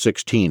in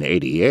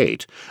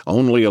 1688,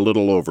 only a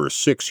little over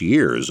 6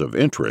 years of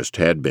interest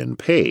had been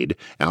paid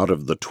out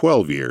of the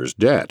 12 years'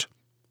 debt.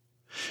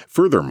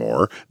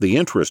 Furthermore, the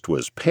interest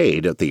was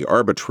paid at the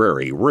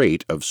arbitrary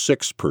rate of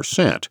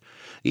 6%,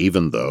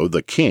 even though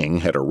the king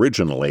had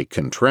originally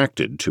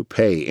contracted to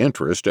pay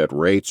interest at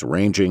rates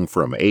ranging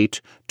from 8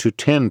 to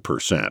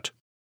 10%.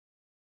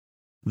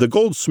 The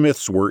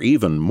goldsmiths were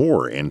even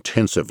more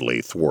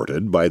intensively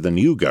thwarted by the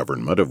new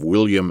government of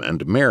William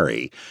and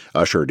Mary,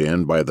 ushered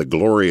in by the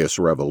Glorious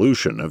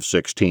Revolution of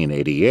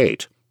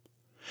 1688.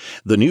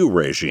 The new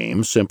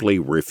regime simply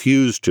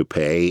refused to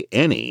pay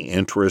any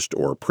interest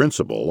or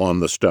principal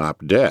on the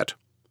stopped debt.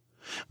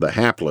 The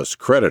hapless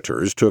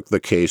creditors took the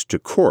case to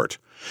court,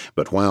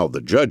 but while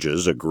the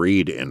judges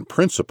agreed in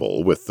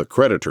principle with the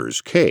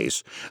creditors'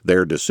 case,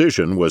 their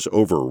decision was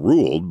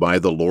overruled by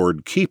the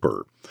Lord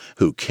Keeper,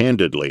 who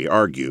candidly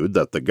argued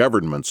that the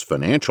government's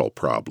financial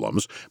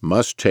problems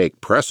must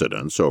take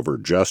precedence over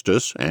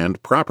justice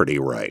and property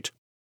right.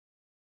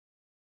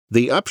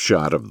 The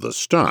upshot of the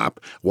stop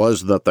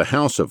was that the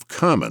House of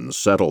Commons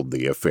settled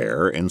the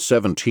affair in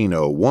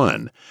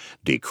 1701,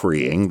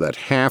 decreeing that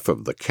half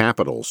of the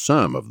capital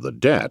sum of the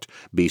debt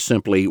be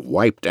simply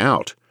wiped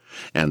out,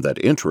 and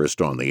that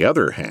interest on the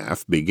other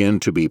half begin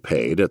to be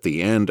paid at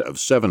the end of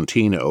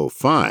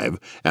 1705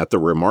 at the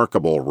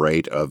remarkable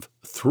rate of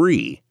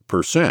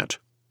 3%.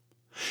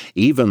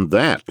 Even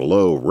that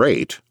low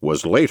rate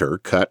was later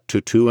cut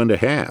to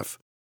 2.5%.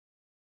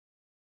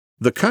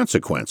 The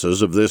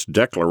consequences of this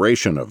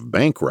declaration of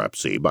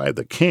bankruptcy by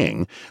the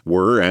king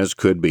were as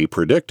could be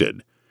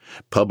predicted.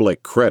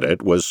 Public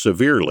credit was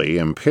severely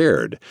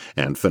impaired,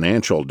 and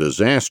financial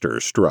disaster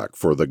struck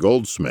for the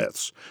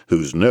goldsmiths,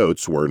 whose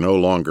notes were no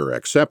longer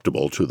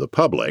acceptable to the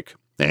public,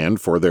 and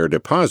for their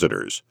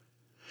depositors.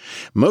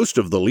 Most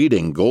of the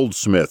leading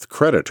goldsmith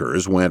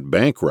creditors went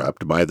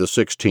bankrupt by the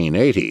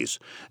 1680s,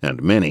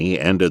 and many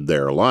ended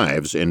their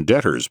lives in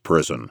debtor's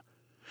prison.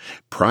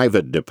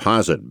 Private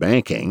deposit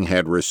banking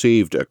had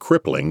received a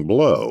crippling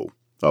blow,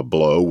 a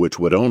blow which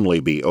would only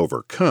be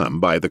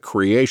overcome by the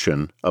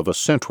creation of a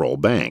central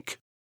bank.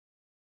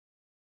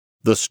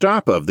 The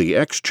stop of the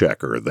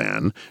exchequer,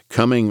 then,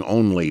 coming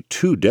only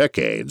 2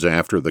 decades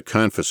after the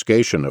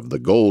confiscation of the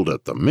gold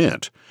at the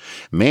mint,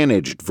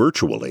 managed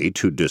virtually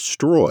to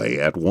destroy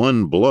at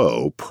one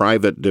blow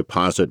private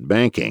deposit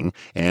banking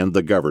and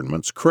the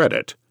government's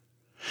credit.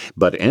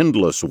 But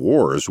endless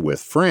wars with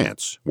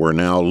France were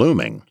now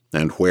looming,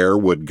 and where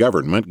would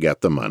government get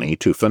the money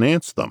to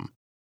finance them?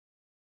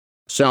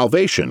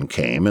 Salvation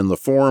came in the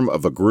form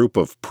of a group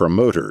of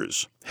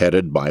promoters,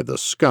 headed by the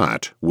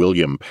Scot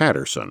William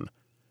Paterson.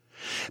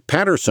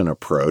 Paterson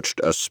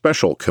approached a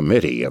special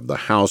committee of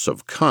the House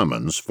of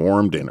Commons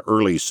formed in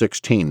early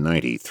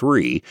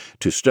 1693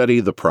 to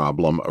study the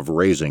problem of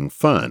raising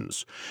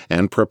funds,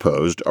 and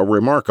proposed a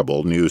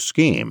remarkable new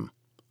scheme.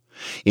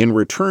 In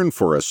return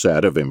for a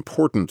set of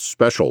important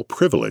special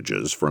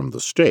privileges from the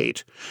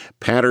state,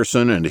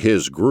 Paterson and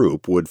his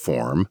group would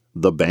form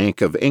the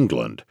Bank of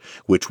England,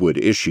 which would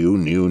issue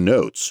new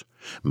notes,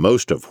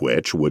 most of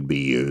which would be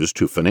used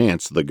to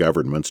finance the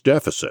government's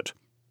deficit.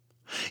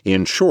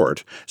 In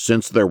short,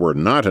 since there were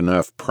not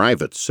enough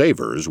private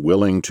savers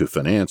willing to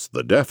finance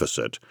the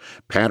deficit,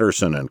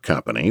 Paterson and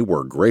Company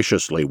were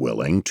graciously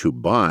willing to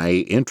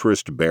buy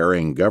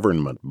interest-bearing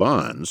government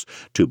bonds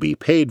to be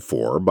paid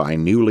for by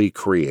newly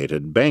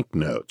created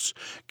banknotes,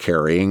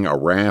 carrying a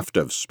raft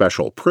of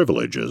special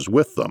privileges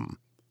with them.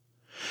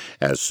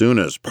 As soon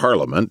as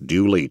Parliament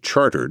duly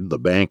chartered the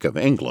Bank of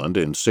England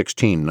in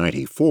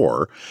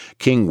 1694,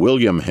 King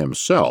William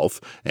himself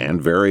and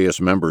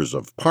various members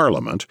of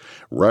Parliament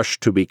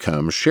rushed to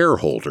become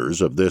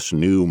shareholders of this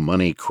new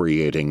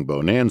money-creating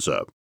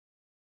bonanza.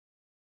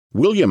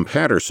 William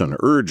Paterson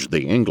urged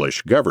the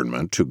English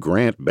government to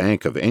grant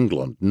Bank of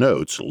England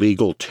notes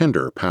legal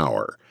tender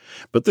power,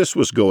 but this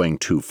was going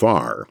too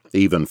far,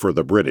 even for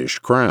the British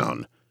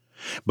Crown.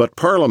 But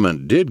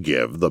Parliament did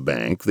give the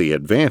bank the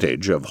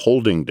advantage of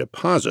holding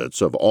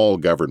deposits of all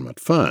government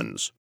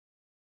funds.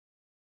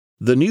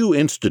 The new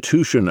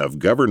institution of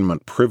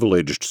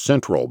government-privileged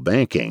central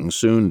banking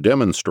soon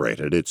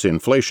demonstrated its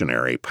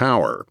inflationary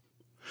power.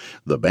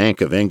 The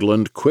Bank of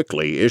England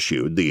quickly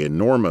issued the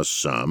enormous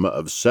sum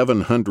of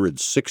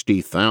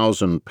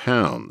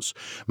 £760,000,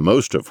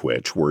 most of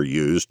which were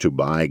used to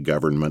buy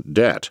government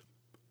debt.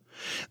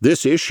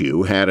 This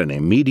issue had an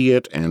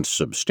immediate and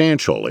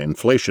substantial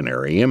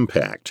inflationary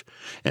impact,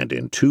 and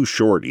in 2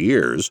 short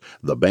years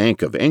the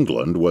Bank of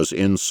England was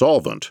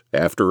insolvent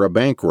after a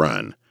bank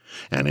run,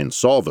 an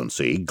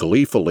insolvency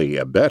gleefully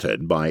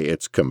abetted by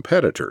its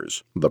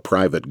competitors, the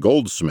private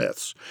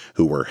goldsmiths,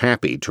 who were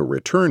happy to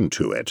return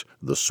to it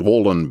the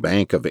swollen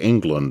Bank of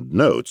England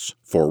notes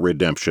for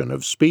redemption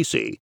of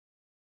specie.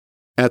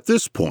 At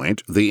this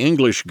point, the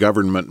English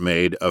government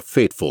made a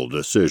fateful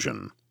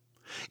decision.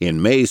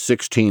 In May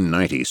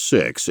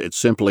 1696, it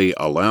simply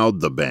allowed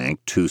the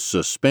bank to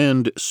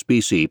suspend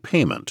specie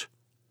payment.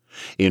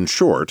 In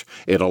short,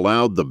 it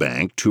allowed the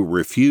bank to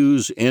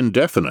refuse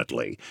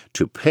indefinitely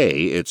to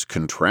pay its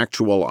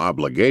contractual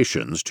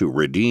obligations to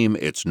redeem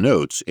its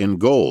notes in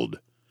gold,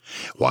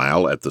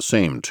 while at the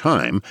same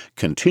time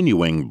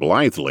continuing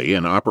blithely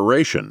in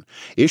operation,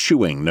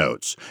 issuing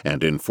notes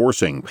and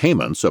enforcing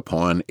payments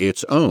upon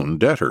its own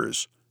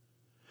debtors.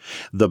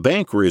 The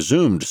bank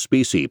resumed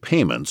specie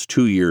payments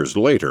 2 years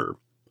later,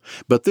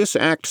 but this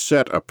act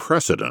set a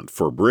precedent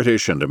for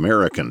British and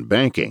American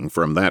banking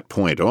from that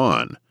point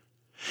on.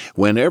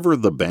 Whenever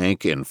the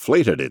bank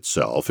inflated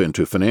itself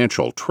into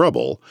financial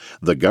trouble,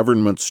 the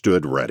government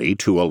stood ready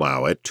to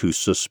allow it to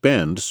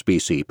suspend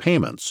specie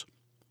payments.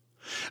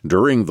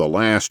 During the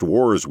last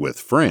wars with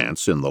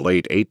France in the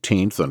late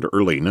 18th and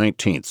early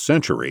 19th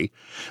century,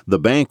 the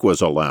bank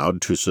was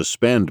allowed to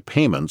suspend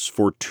payments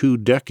for 2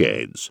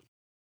 decades.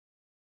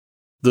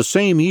 The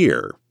same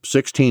year,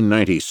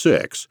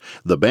 1696,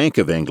 the Bank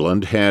of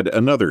England had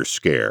another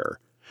scare,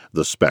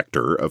 the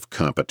specter of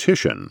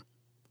competition.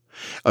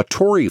 A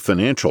Tory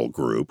financial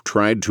group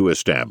tried to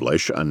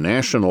establish a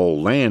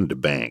national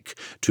land bank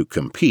to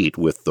compete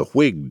with the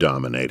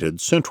Whig-dominated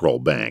central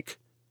bank.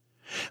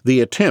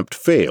 The attempt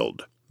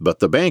failed, but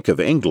the Bank of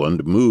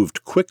England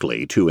moved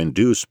quickly to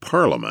induce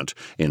Parliament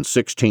in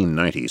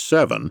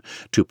 1697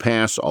 to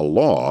pass a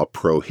law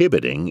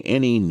prohibiting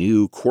any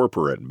new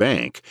corporate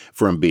bank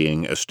from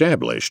being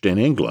established in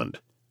England.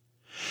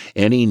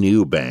 Any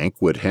new bank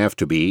would have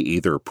to be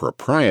either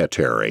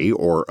proprietary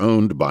or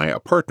owned by a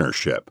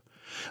partnership,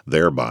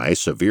 thereby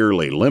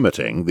severely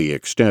limiting the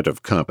extent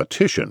of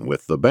competition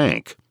with the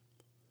bank.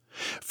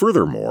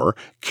 Furthermore,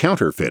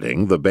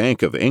 counterfeiting the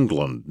Bank of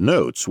England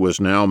notes was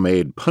now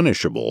made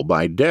punishable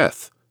by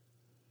death.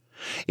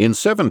 In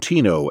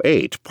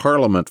 1708,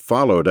 Parliament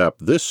followed up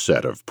this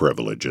set of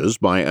privileges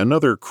by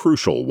another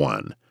crucial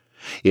one.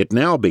 It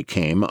now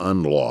became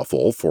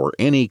unlawful for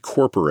any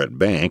corporate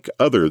bank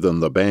other than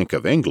the Bank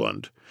of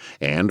England,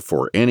 and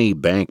for any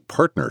bank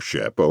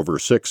partnership over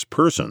 6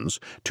 persons,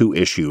 to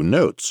issue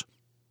notes.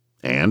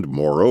 And,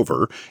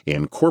 moreover,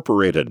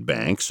 incorporated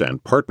banks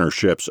and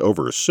partnerships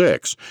over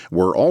 6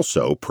 were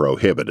also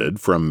prohibited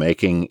from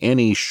making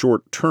any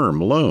short-term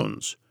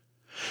loans.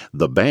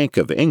 The Bank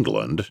of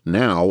England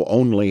now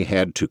only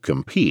had to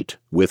compete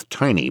with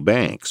tiny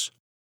banks.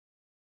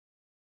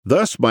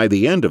 Thus, by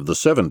the end of the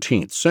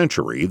 17th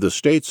century, the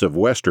states of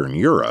Western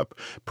Europe,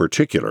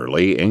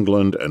 particularly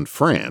England and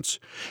France,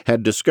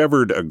 had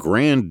discovered a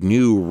grand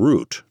new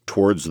route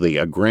towards the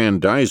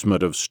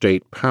aggrandizement of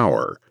state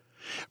power: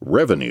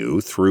 revenue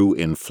through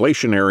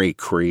inflationary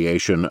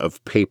creation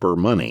of paper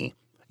money,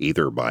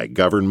 either by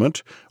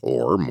government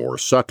or, more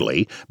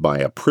subtly, by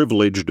a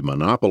privileged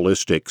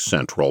monopolistic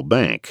central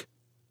bank.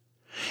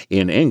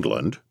 In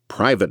England,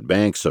 private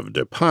banks of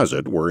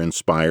deposit were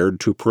inspired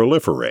to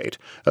proliferate,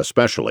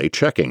 especially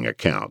checking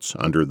accounts,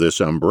 under this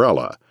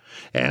umbrella,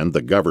 and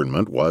the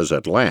government was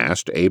at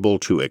last able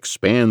to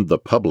expand the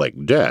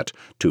public debt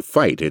to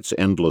fight its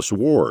endless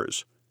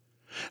wars.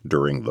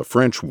 During the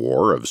French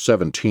War of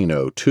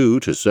 1702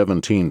 to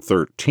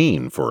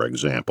 1713, for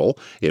example,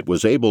 it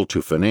was able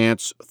to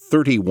finance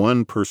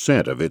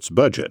 31% of its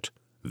budget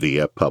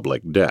via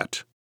public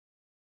debt.